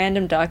 like,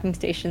 random docking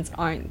stations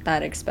aren't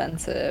that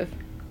expensive.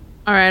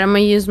 Alright, I'm gonna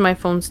use my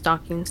phone's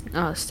docking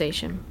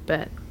station.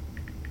 Bet.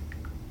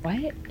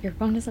 What? Your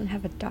phone doesn't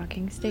have a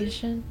docking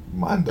station?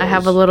 Mine does. I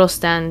have a little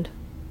stand.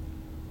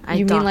 You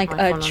mean, dock like,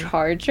 my a phone on.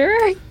 charger?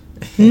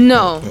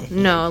 No,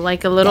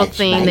 like a little That's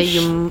thing my that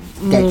you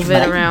move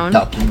it around.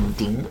 Docking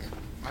thing.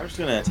 I'm just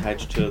gonna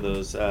attach two of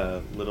those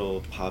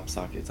little pop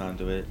sockets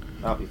onto it.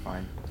 That'll be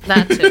fine.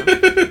 That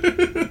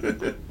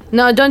too.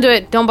 No, don't do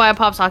it. Don't buy a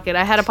pop socket.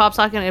 I had a pop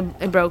socket and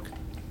it broke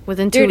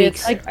within 2 Dude, weeks.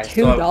 it's like I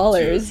still have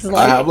 $2. two. I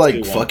Like, have like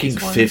Two, one fucking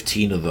piece one.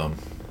 15 of them.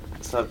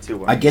 Let's have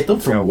two. I get them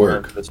from Got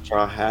work. One of the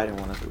straw hat and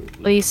one of the.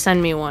 Please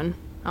send me one.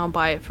 I'll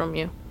buy it from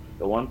you.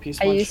 The one piece.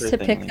 I one used sure to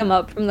thing, pick Lena. them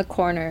up from the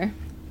corner.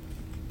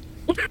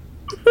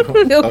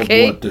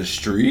 Okay. Of what, the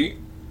street?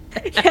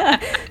 Yeah.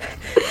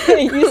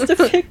 I used to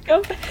pick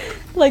up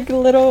like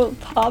little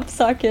pop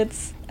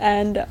sockets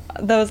and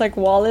those like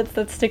wallets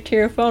that stick to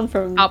your phone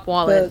from Pop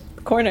wallet.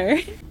 the corner.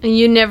 And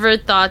you never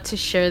thought to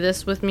share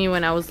this with me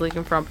when I was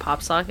looking for a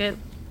pop socket?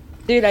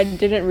 Dude, I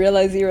didn't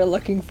realize you were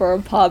looking for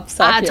a pop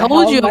socket. I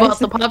told How you am I about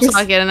the pop supposed-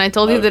 socket and I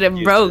told you Oh, that it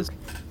Jesus. broke.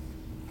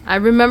 I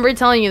remember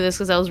telling you this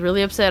because I was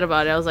really upset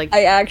about it. I was like,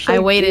 I actually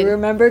waited. do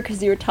remember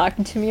because you were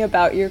talking to me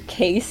about your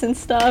case and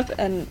stuff,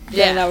 and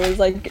then Yeah. I was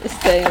like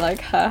saying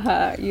like,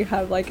 haha, you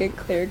have like a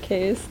clear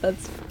case.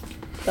 That's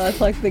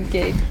like the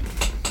gate.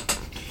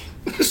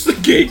 It's the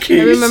gay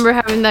case. I remember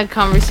having that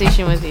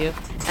conversation with you.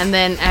 And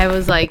then I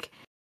was like,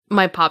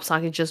 my pop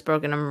socket just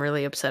broke and I'm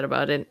really upset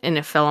about it. And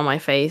it fell on my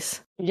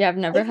face. Yeah, I've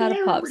never I had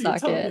think a I pop remember you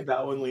telling me socket.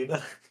 that one,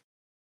 Lena.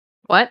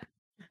 What?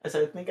 I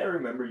said I think I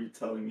remember you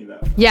telling me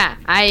that. Yeah,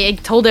 I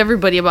told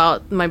everybody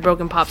about my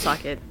broken pop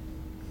socket.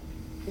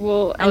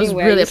 Well, I was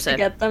anyway, really I used upset. to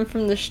get them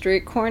from the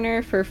street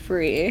corner for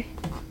free.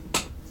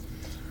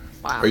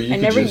 Wow. Or you I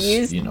could never just,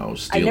 used- steal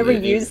I never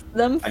it. used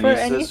them I'm for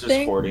used to just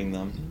anything. hoarding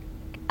them.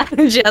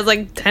 She has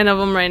like 10 of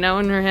them right now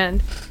in her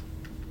hand.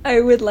 I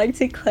would like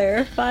to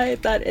clarify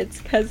that it's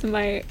because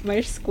my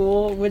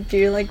school would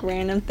do like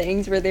random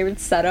things where they would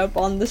set up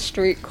on the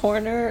street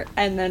corner,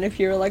 and then if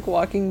you were like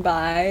walking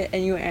by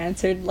and you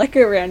answered like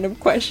a random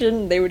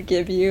question, they would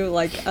give you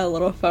like a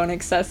little phone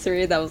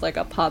accessory that was like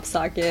a pop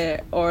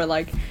socket or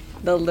like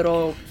the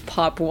little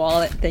pop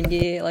wallet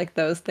thingy, like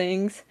those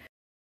things.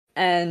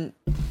 And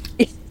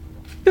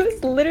It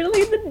was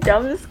literally the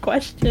dumbest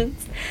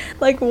questions.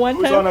 Like one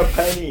Who's time. on a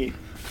penny?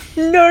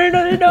 No. It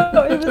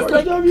was George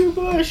like W.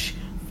 Bush.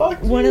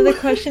 Fuck one you. of the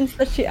questions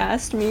that she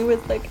asked me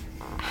was like,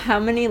 how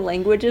many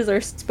languages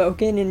are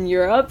spoken in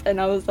Europe? And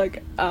I was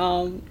like,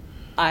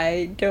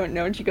 I don't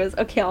know. And she goes,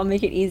 okay, I'll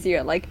make it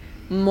easier. Like,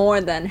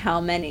 more than how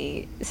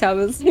many? So I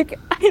was like,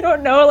 I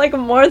don't know, like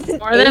more than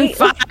More than 8?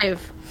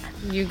 5.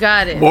 You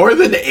got it. More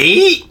than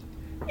 8?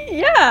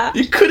 Yeah.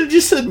 You could have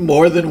just said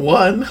more than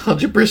 1.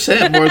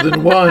 100% more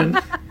than 1.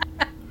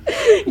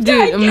 Dude, Yeah,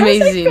 I guess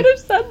amazing. I could have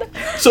said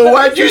that. So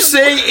why'd you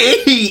say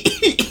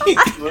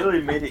 8?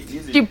 Literally made it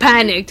easy. She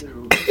panicked.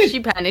 She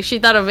panicked. She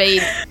thought of 8.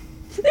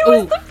 It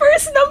was Ooh. the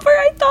first number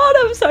I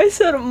thought of, so I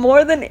said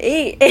more than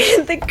 8.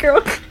 And the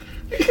girl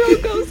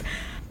goes,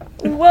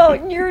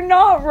 well, you're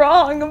not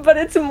wrong, but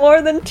it's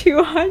more than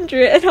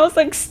 200. And I was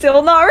like,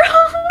 still not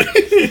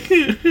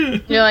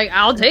wrong. You're like,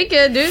 I'll take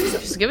it, dude.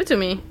 Just give it to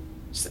me.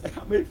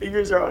 How many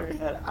fingers are on your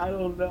head? I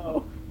don't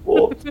know.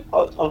 Well,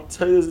 I'll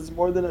tell you this, it's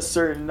more than a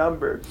certain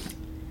number.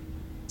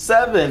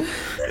 7.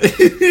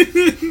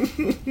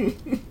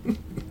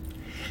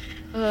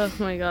 Oh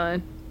my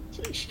god.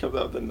 She comes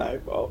out with the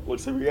knife. Oh,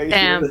 looks like we gotta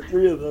Damn. get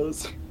 3 of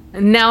those.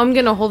 And now I'm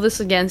gonna hold this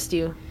against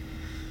you.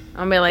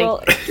 I'm gonna be like,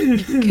 Well, you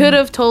could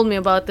have told me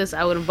about this.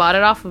 I would have bought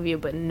it off of you,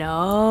 but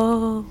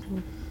no.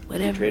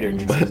 Whatever.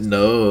 Trader. But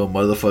no,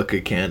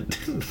 motherfucker can't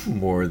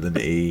more than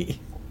 8.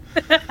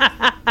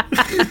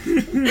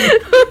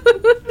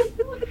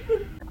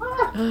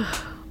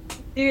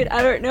 dude,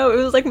 I don't know. It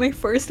was like my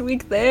first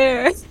week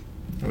there.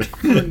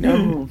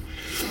 No.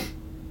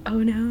 Oh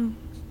no.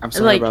 I'm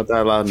sorry Like- about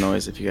that loud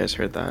noise if you guys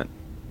heard that.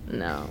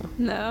 No.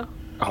 No.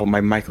 Oh,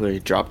 my mic literally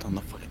dropped on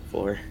the fucking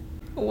floor.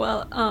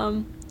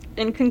 Well,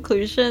 in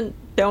conclusion,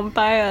 don't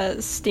buy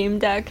a Steam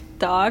Deck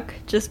dock,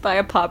 just buy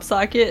a pop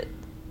socket.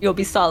 You'll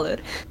be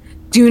solid.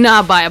 Do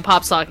not buy a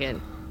pop socket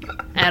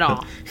at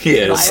all.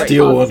 Yeah, Buy a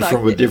steal pop one from a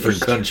socket.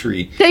 different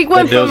country. Take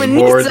one that knows from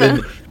more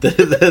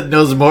Anissa. that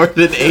knows more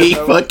than 8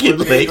 fucking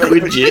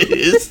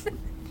languages.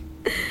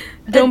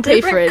 Don't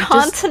pay for Different it.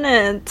 Just,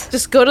 continent.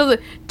 just go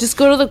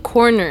to the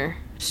corner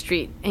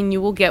street and you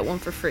will get one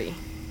for free.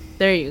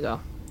 There you go.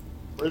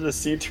 Where does a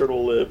sea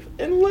turtle live?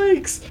 In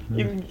lakes.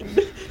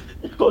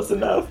 Close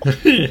enough.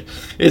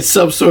 It's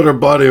some sort of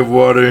body of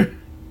water.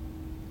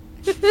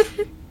 Okay,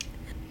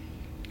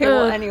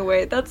 well, Uh.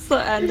 anyway, that's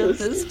the end of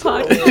this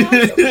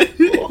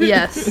podcast.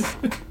 Yes.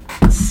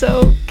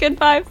 So,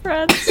 goodbye,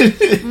 friends.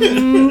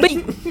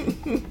 Bye.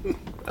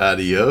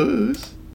 Adios.